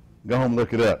 Go home and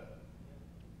look it up.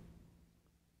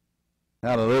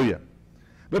 Hallelujah.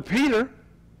 But Peter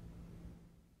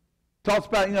talks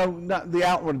about, not the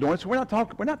outward adornments. We're not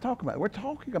talking about it. We're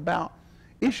talking about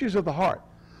issues of the heart.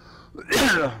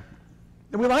 And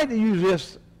we like to use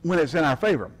this when it's in our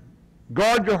favor.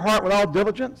 Guard your heart with all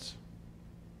diligence.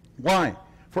 Why?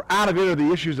 For out of it are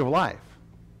the issues of life.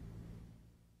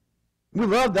 We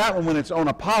love that one when it's on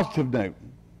a positive note.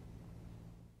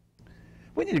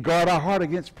 We need to guard our heart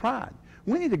against pride.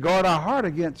 We need to guard our heart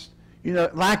against,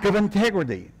 lack of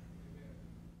integrity.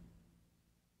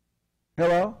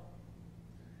 Hello?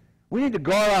 We need to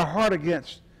guard our heart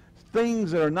against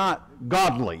things that are not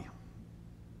godly.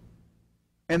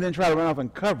 And then try to run off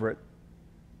and cover it.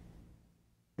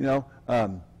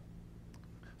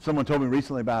 Someone told me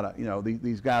recently about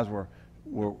these guys were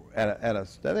at a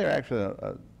they were actually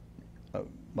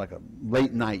like a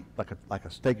late night, like a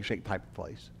Steak and Shake type of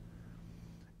place.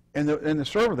 And the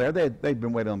server there, they'd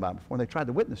been waiting on by before, and they tried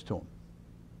to witness to him.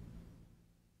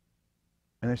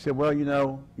 And they said, well, you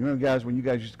remember guys, when you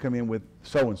guys used to come in with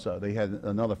so-and-so, they had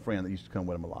another friend that used to come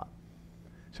with them a lot.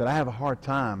 Said, I have a hard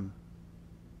time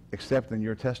accepting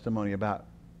your testimony about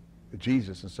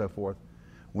Jesus and so forth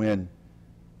when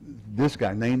this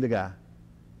guy, named the guy,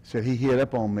 said he hit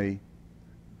up on me,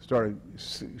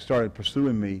 started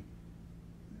pursuing me,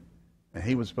 and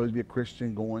he was supposed to be a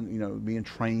Christian, going, being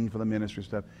trained for the ministry and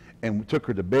stuff, and took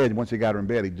her to bed. Once he got her in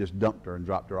bed, he just dumped her and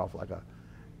dropped her off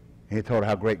he told her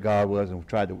how great God was and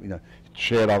tried to,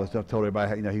 share all this stuff, told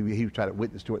everybody how, he tried to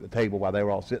witness to her at the table while they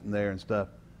were all sitting there and stuff.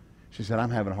 She said, I'm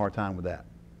having a hard time with that.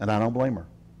 And I don't blame her.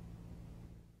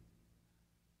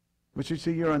 But you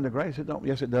see, you're under grace.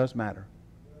 Yes, it does matter.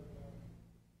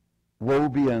 Woe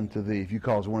be unto thee if you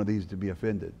cause one of these to be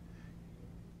offended.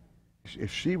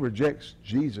 If she rejects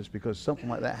Jesus because something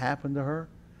like that happened to her,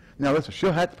 now listen,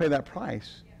 she'll have to pay that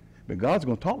price, but God's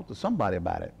going to talk to somebody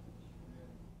about it.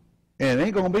 And it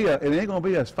ain't going to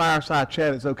be a fireside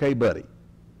chat. It's okay, buddy.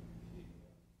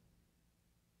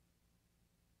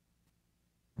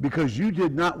 Because you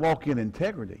did not walk in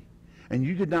integrity, and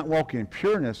you did not walk in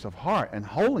pureness of heart and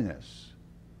holiness.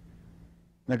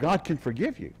 Now God can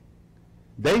forgive you.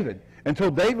 David, until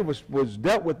David was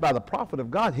dealt with by the prophet of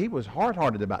God, he was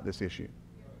hard-hearted about this issue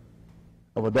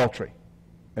of adultery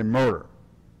and murder.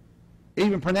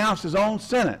 Even pronounced his own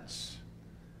sentence.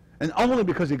 And only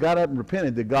because he got up and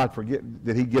repented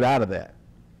did he get out of that.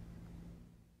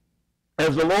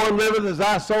 As the Lord liveth, as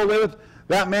thy soul liveth,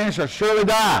 that man shall surely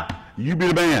die. You be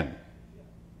the man.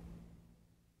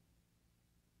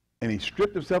 And he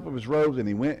stripped himself of his robes, and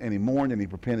he went and he mourned and he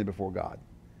repented before God.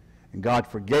 And God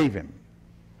forgave him.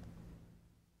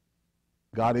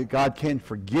 God can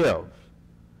forgive.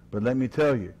 But let me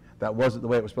tell you, that wasn't the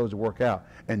way it was supposed to work out.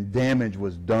 And damage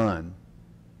was done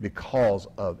because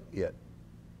of it.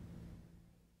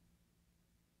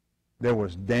 There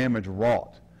was damage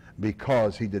wrought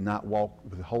because he did not walk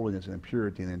with holiness and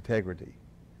purity and integrity.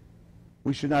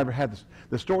 We should never have this.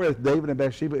 The story of David and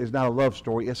Bathsheba is not a love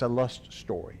story. It's a lust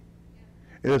story.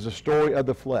 It is a story of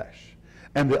the flesh.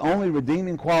 And the only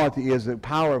redeeming quality is the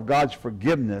power of God's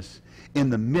forgiveness in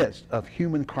the midst of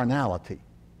human carnality.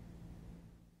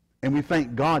 And we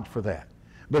thank God for that.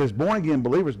 But as born-again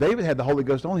believers, David had the Holy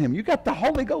Ghost on him. You got the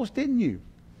Holy Ghost, didn't you?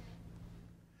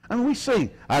 I mean, we sing,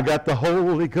 I got the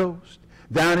Holy Ghost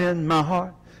down in my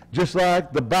heart, just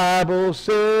like the Bible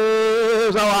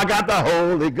says. Oh, I got the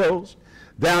Holy Ghost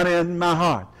down in my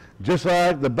heart, just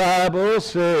like the Bible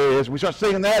says. We start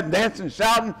singing that and dancing and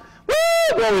shouting.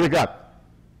 Woo! Glory to God.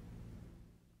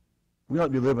 We ought to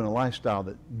be living a lifestyle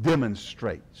that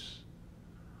demonstrates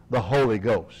the Holy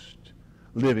Ghost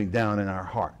living down in our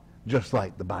heart, just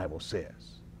like the Bible says.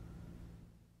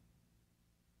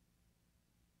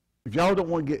 If y'all don't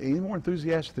want to get any more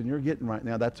enthusiastic than you're getting right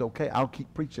now, that's okay. I'll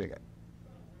keep preaching it.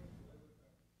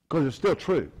 Because it's still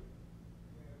true.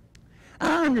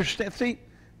 I understand. See,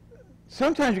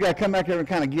 sometimes you got to come back here and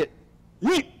kind of get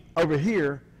over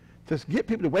here to get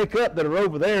people to wake up that are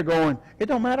over there going, it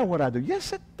don't matter what I do.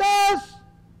 Yes, it does.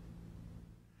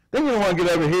 Then you don't want to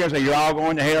get over here and say, you're all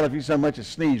going to hell if you so much as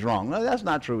sneeze wrong. No, that's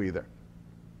not true either.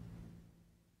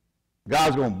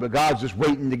 God's just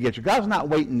waiting to get you. God's not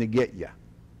waiting to get you.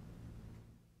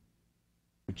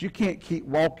 But you can't keep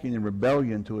walking in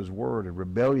rebellion to his word and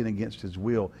rebellion against his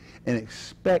will and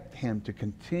expect him to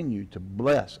continue to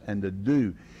bless and to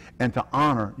do and to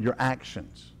honor your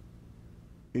actions.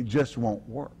 It just won't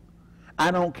work.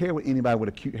 I don't care what anybody with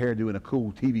a cute hairdo and a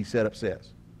cool TV setup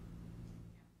says.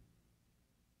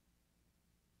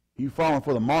 You're falling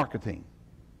for the marketing.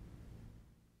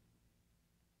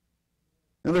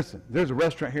 Now listen, there's a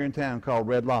restaurant here in town called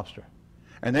Red Lobster,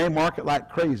 and they market like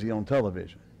crazy on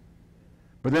television.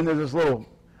 But then there's this little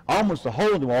almost a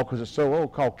hole in the wall because it's so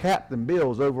old, called Captain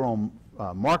Bill's over on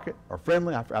Market or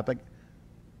Friendly. I think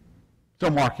it's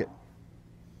on Market.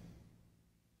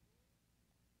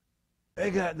 They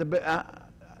got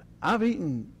I've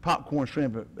eaten popcorn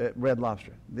shrimp at Red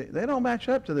Lobster. They don't match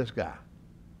up to this guy.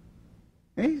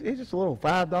 He's just a little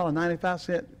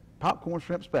 $5.95 popcorn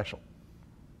shrimp special.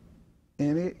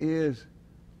 And it is,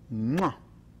 mwah.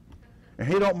 And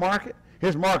he don't mark it.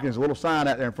 His marketing is a little sign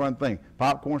out there in front of the thing.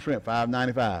 Popcorn shrimp,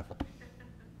 $5.95.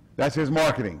 That's his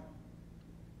marketing.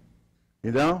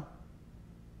 You know?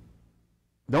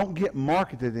 Don't get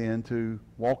marketed into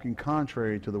walking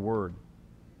contrary to the Word.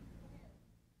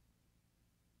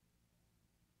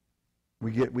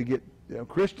 We get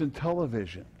Christian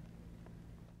television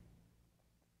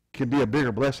can be a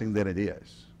bigger blessing than it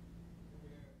is.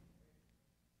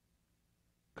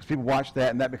 Because people watch that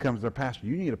and that becomes their pastor.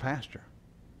 You need a pastor.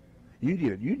 You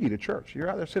need a church. You're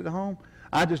out there sitting at home.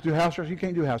 I just do house church. You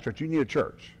can't do house church. You need a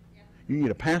church. Yeah. You need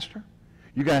a pastor.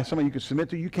 You got somebody you can submit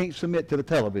to. You can't submit to the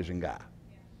television guy.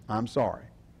 Yeah. I'm sorry.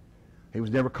 He was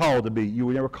never called to be. You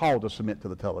were never called to submit to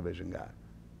the television guy.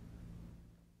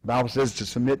 The Bible says to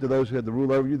submit to those who have the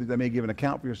rule over you, that they may give an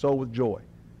account for your soul with joy.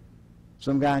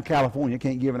 Some guy in California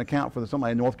can't give an account for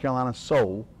somebody in North Carolina's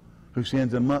soul who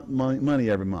sends them money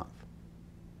every month.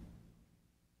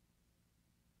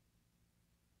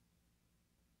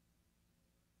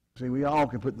 See, we all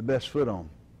can put the best foot on.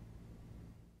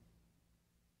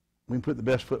 We can put the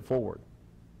best foot forward.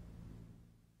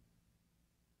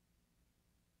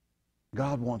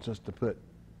 God wants us to put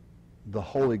the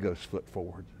Holy Ghost foot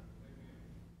forward.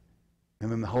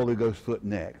 And then the Holy Ghost foot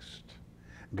next.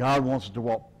 God wants us to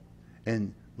walk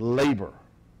and labor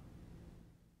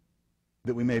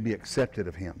that we may be accepted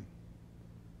of Him.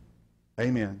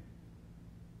 Amen.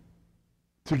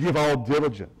 To give all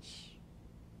diligence.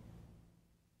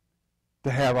 To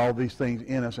have all these things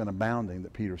in us and abounding,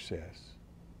 that Peter says.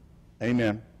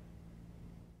 Amen.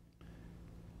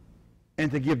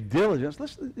 And to give diligence.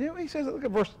 Listen, he says, look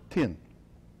at verse 10.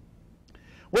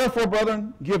 Wherefore,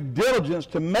 brethren, give diligence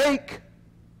to make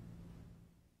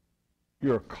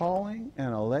your calling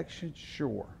and election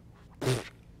sure.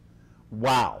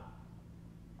 Wow.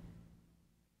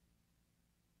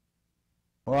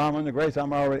 Well, I'm under grace.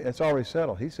 It's already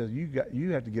settled. He says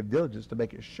you have to give diligence to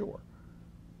make it sure.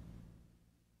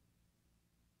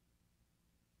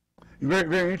 Very,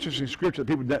 very interesting scripture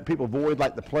that people avoid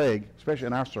like the plague, especially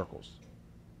in our circles.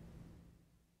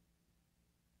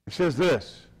 It says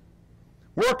this: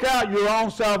 work out your own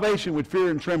salvation with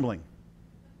fear and trembling.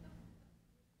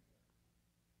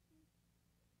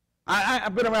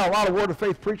 I've been around a lot of Word of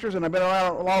Faith preachers, and I've been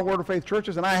around a lot of Word of Faith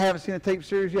churches, and I haven't seen a tape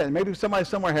series yet. And maybe somebody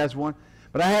somewhere has one,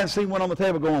 but I haven't seen one on the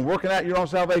table going, working out your own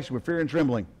salvation with fear and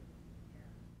trembling.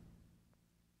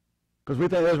 Because we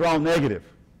think those are all negative.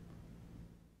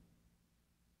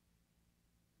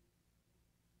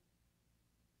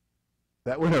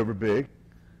 That went over big.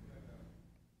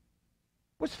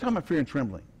 What's the time of fear and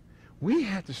trembling? We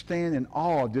have to stand in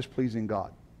awe of displeasing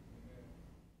God.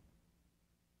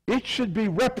 It should be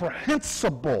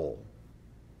reprehensible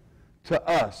to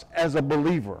us as a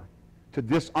believer to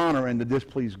dishonor and to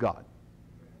displease God.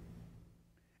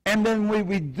 And then when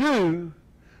we do,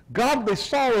 godly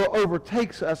sorrow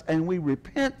overtakes us and we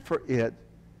repent for it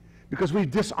because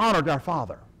we've dishonored our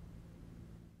Father.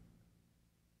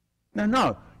 Now,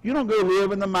 no, you don't go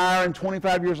live in the mire and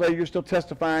 25 years later you're still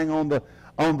testifying on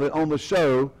the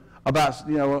show about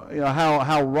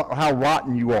how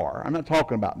rotten you are. I'm not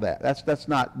talking about that. That's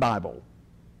not Bible.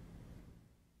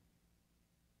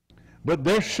 But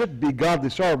there should be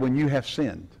godly sorrow when you have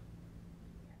sinned.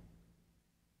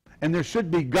 And there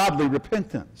should be godly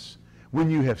repentance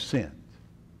when you have sinned.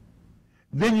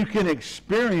 Then you can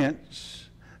experience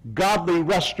godly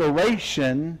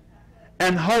restoration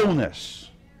and wholeness.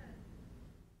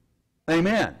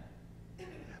 Amen.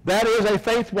 That is a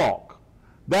faith walk.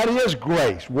 That is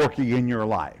grace working in your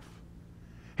life.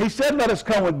 He said, let us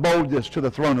come with boldness to the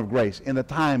throne of grace in the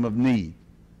time of need,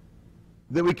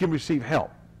 that we can receive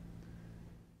help.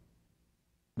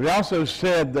 But he also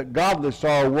said that godly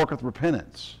sorrow worketh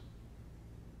repentance.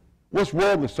 What's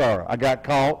worldly sorrow? I got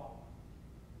caught.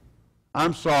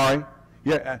 I'm sorry.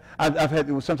 Yeah, I've had,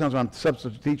 sometimes when I'm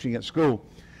substitute teaching at school,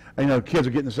 kids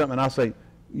are getting to something, and I'll say,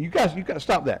 you got to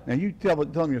stop that. Now you tell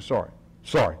them you're sorry.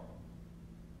 Sorry.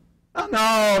 Oh,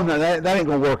 no, that ain't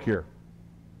going to work here.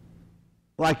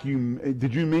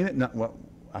 Did you mean it? No, well,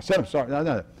 I said I'm sorry.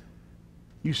 No.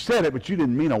 You said it, but you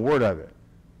didn't mean a word of it.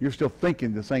 You're still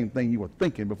thinking the same thing you were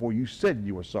thinking before you said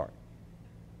you were sorry.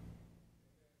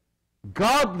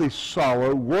 Godly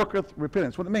sorrow worketh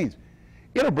repentance. What it means,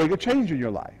 it'll bring a change in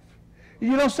your life.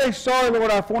 You don't say, sorry,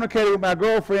 Lord, I fornicated with my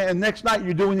girlfriend, and next night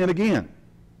you're doing it again.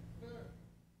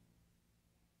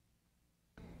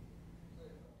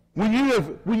 When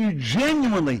you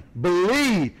genuinely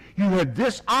believe you have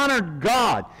dishonored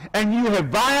God and you have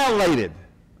violated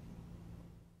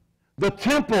the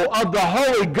temple of the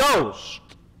Holy Ghost,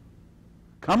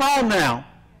 come on now,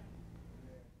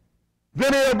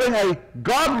 then it'll bring a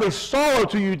godly sorrow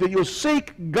to you that you'll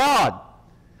seek God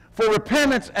for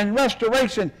repentance and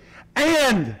restoration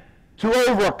and to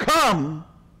overcome.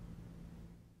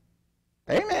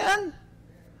 Amen.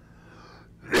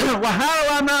 Well, how do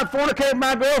I not fornicate with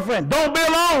my girlfriend? Don't be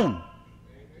alone.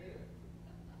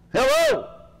 Hello.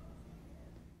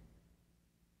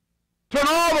 Turn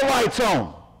all the lights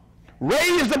on.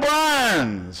 Raise the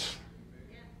blinds.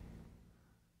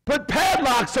 Put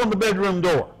padlocks on the bedroom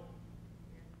door.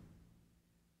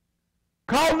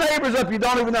 Call neighbors up you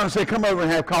don't even know and say, come over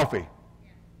and have coffee.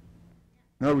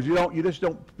 In other words, you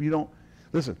don't,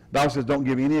 listen, the Bible says don't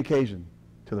give any occasion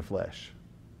to the flesh.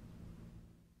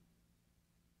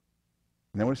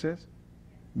 Isn't that what it says?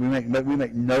 We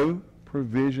make no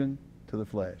provision to the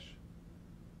flesh.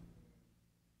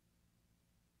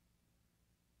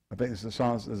 I think it's a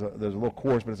song, there's a little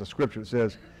chorus, but it's a scripture that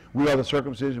says, we are the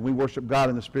circumcision, we worship God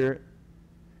in the Spirit,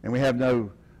 and we have no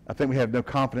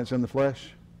confidence in the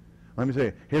flesh. Let me tell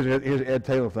you, here's Ed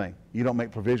Taylor thing. You don't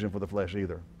make provision for the flesh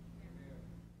either.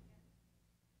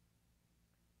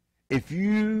 This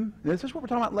is what we're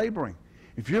talking about, laboring.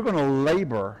 If you're going to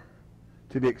labor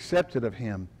to be accepted of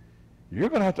Him, you're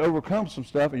going to have to overcome some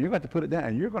stuff, and you're going to have to put it down,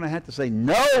 and you're going to have to say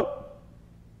no.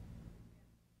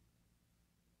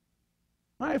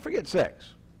 All right, forget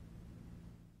sex.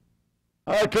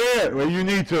 I can't. Well, you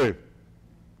need to.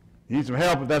 You need some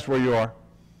help if that's where you are.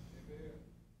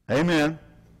 Amen.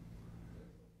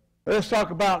 Let's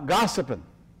talk about gossiping.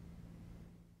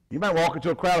 You might walk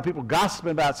into a crowd of people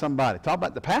gossiping about somebody. Talk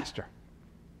about the pastor.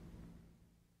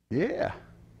 Yeah.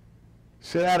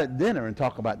 Sit out at dinner and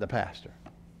talk about the pastor.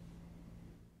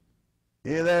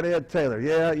 Yeah, that Ed Taylor.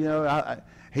 Yeah,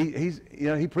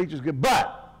 he preaches good,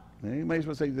 but you may as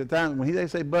well say the time when they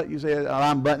say but, you say, oh,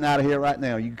 I'm butting out of here right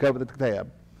now. You can cover the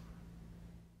tab.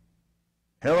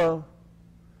 Hello,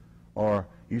 or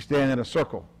you stand in a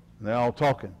circle and they're all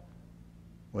talking.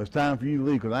 Well, it's time for you to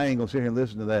leave because I ain't gonna sit here and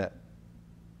listen to that.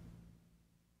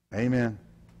 Amen.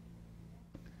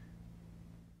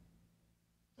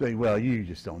 Say, well, you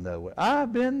just don't know what.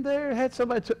 I've been there. Had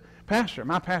somebody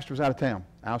my pastor was out of town.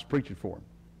 I was preaching for him.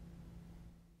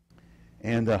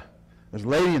 And there's a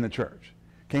lady in the church.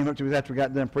 Came up to us after we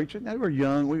got done preaching. Now, we were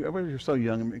young. We were so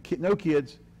young. I mean, no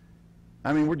kids.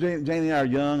 I mean, Jane and I are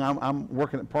young. I'm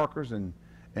working at Parker's and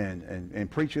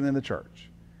preaching in the church.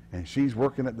 And she's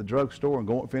working at the drugstore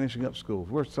and finishing up school.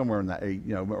 We're somewhere in that age,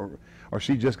 or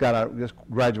she just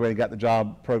graduated, got the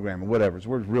job program or whatever. So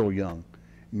we're real young.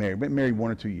 Been married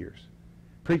 1 or 2 years,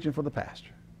 preaching for the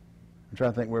pastor. I'm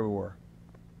trying to think where we were.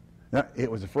 Now, it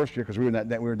was the first year because we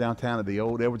were downtown at the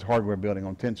old Edwards Hardware building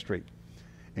on 10th Street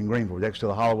in Greenville, next to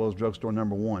the Hollowell's Drugstore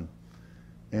number 1.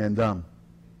 And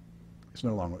it's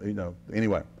no longer,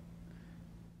 anyway.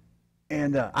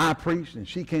 And I preached, and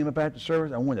she came up after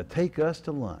service. I wanted to take us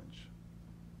to lunch.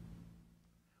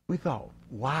 We thought,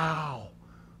 wow.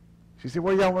 She said,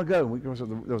 where do y'all want to go?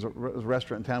 There was a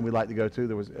restaurant in town we'd like to go to.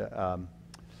 There was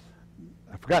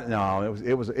I forgot. No,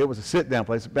 it was a sit-down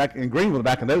place back in Greenville.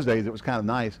 Back in those days, it was kind of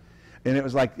nice, and it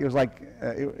was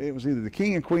either the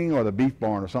King and Queen or the Beef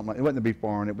Barn or something. It wasn't the Beef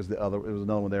Barn. It was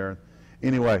another one there.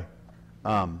 Anyway,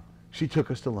 she took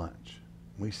us to lunch.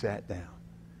 We sat down,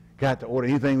 got to order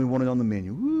anything we wanted on the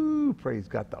menu. Woo! Praise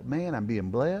God! Thought, man, I'm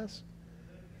being blessed.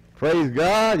 Praise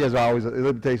God! As always,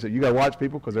 let me tell you something. You got to watch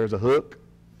people because there's a hook,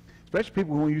 especially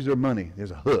people who won't use their money.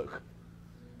 There's a hook.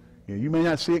 You may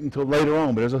not see it until later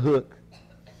on, but there's a hook.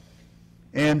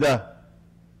 And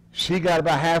she got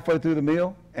about halfway through the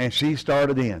meal, and she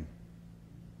started in.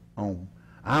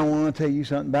 I want to tell you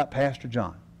something about Pastor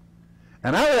John.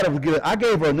 And I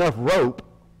gave her enough rope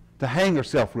to hang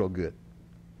herself real good.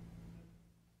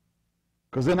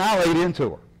 Because then I laid into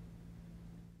her.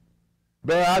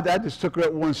 But I just took her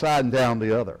up one side and down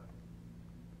the other.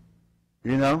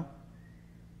 And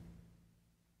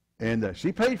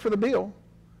she paid for the bill.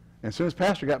 And as soon as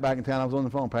Pastor got back in town, I was on the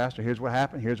phone. Pastor, here's what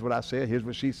happened. Here's what I said. Here's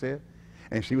what she said.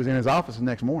 And she was in his office the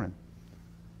next morning.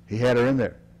 He had her in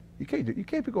there. You can't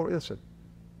be going, listen.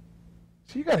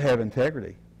 So you got to have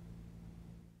integrity.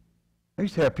 I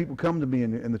used to have people come to me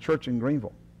in the church in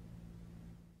Greenville.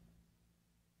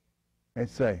 They'd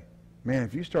say, man,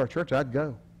 if you start a church, I'd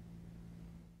go.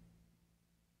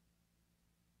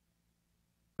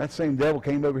 That same devil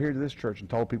came over here to this church and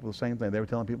told people the same thing. They were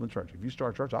telling people in the church, if you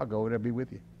start a church, I'll go over there and be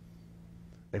with you.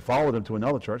 They followed him to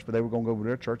another church, but they were going to go over to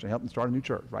their church and help them start a new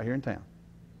church right here in town.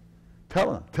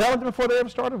 Telling them before they ever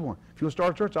started one. If you'll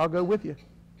start a church, I'll go with you.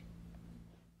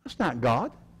 That's not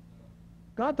God.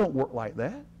 God don't work like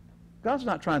that. God's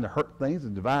not trying to hurt things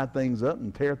and divide things up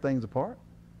and tear things apart.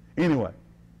 Anyway,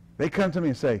 they come to me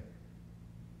and say, if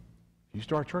you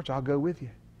start a church, I'll go with you.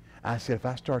 I said, if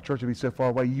I start a church, it'll be so far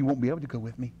away, you won't be able to go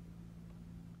with me.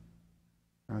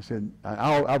 And I said,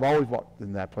 I've always walked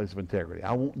in that place of integrity.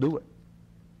 I won't do it.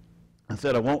 I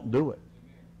said, I won't do it.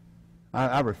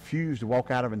 I refuse to walk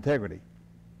out of integrity.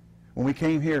 When we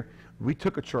came here, we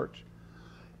took a church.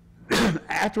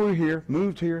 After we were here,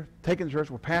 moved here, taking the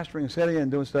church, we're pastoring and setting in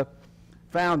and doing stuff,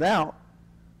 found out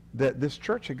that this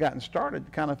church had gotten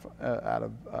started kind of out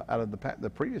of the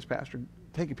previous pastor,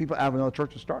 taking people out of another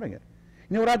church and starting it.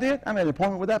 You know what I did? I made an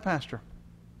appointment with that pastor.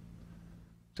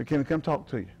 Said, can we come talk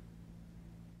to you?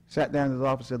 Sat down in his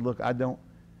office and said, look,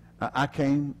 I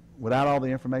came without all the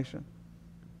information.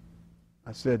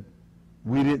 I said,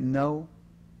 we didn't know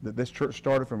that this church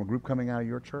started from a group coming out of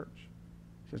your church.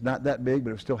 He says, not that big,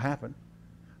 but it still happened.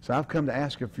 So I've come to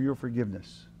ask you for your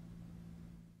forgiveness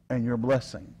and your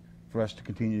blessing for us to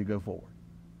continue to go forward.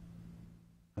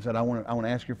 I said, I want to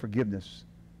ask your forgiveness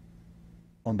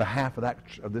on behalf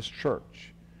of this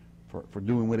church for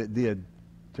doing what it did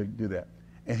to do that.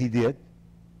 And he did.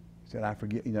 He said, I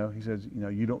forget, he says,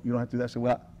 you don't have to do that. I said,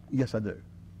 well, yes, I do.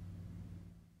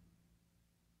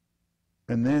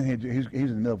 And then he was in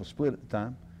the middle of a split at the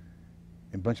time.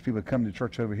 And a bunch of people had come to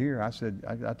church over here. I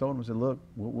told him, I said, look,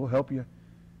 we'll help you.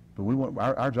 But we want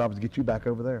our job is to get you back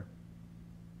over there.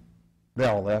 They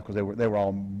all left because they were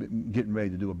all getting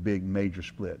ready to do a big major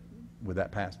split with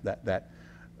that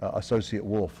associate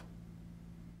Wolf.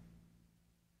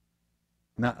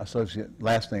 Not associate,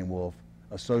 last name Wolf,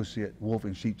 associate Wolf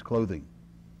in sheep's clothing,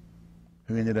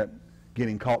 who ended up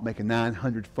getting caught making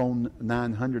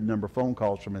 900 number phone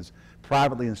calls from his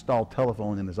privately installed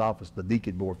telephone in his office. The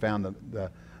deacon board found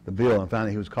the bill and found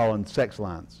that he was calling sex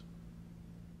lines.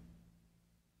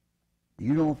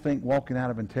 You don't think walking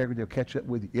out of integrity will catch up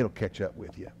with you? It'll catch up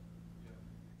with you.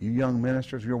 You young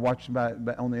ministers, you're watching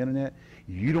on the internet,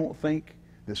 you don't think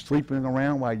that sleeping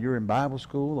around while you're in Bible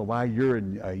school or while you're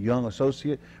a young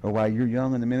associate or while you're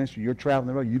young in the ministry, you're traveling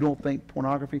the road, you don't think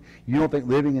pornography, you don't think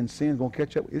living in sin is going to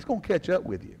catch up? It's going to catch up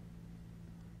with you.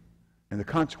 And the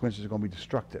consequences are going to be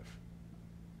destructive.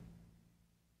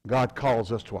 God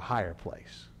calls us to a higher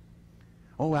place.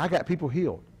 Oh, I got people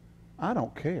healed. I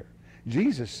don't care.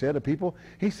 Jesus said to people,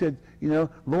 he said,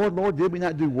 Lord, Lord, did we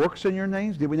not do works in your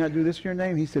names? Did we not do this in your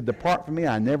name? He said, depart from me,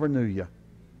 I never knew you.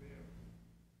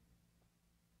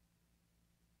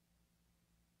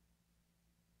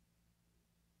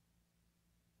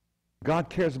 God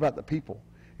cares about the people,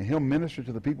 and he'll minister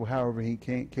to the people however he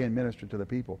can minister to the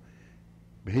people.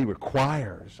 But he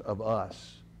requires of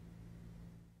us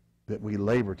that we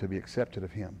labor to be accepted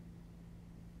of him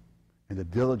and to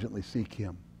diligently seek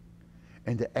him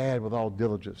and to add with all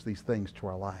diligence these things to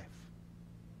our life.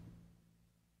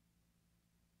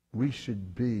 We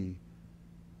should be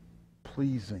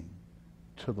pleasing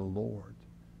to the Lord.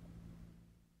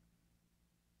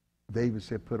 David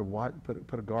said, put a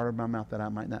guard over my mouth that I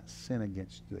might not sin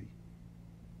against thee.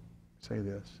 Say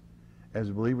this. As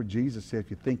a believer, Jesus said, if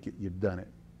you think it, you've done it.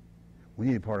 We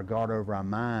need to put a guard over our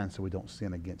mind so we don't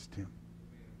sin against him.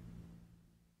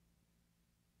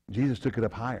 Jesus took it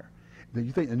up higher. Do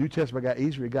you think the New Testament got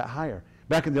easier? It got higher.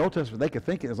 Back in the Old Testament, they could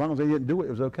think it. As long as they didn't do it,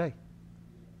 it was okay.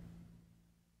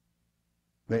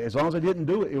 As long as they didn't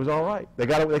do it, it was all right. They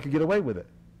could get away with it.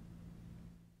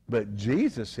 But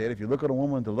Jesus said, if you look at a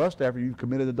woman to lust after, you've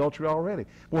committed adultery already.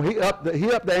 Well, he upped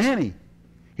the ante.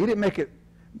 He didn't make it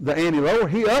the ante lower.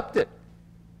 He upped it.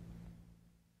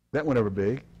 That went over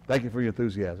big. Thank you for your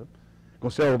enthusiasm.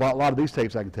 Going to sell a lot of these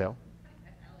tapes, I can tell.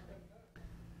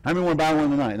 How many want to buy one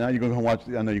tonight? Now you're going to go watch.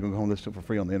 I know you're going to go listen to it for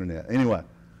free on the internet. Anyway,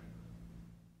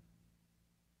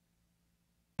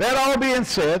 that all being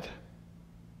said,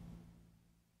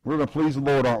 we're going to please the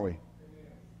Lord, aren't we?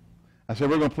 I said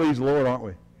we're going to please the Lord, aren't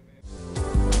we?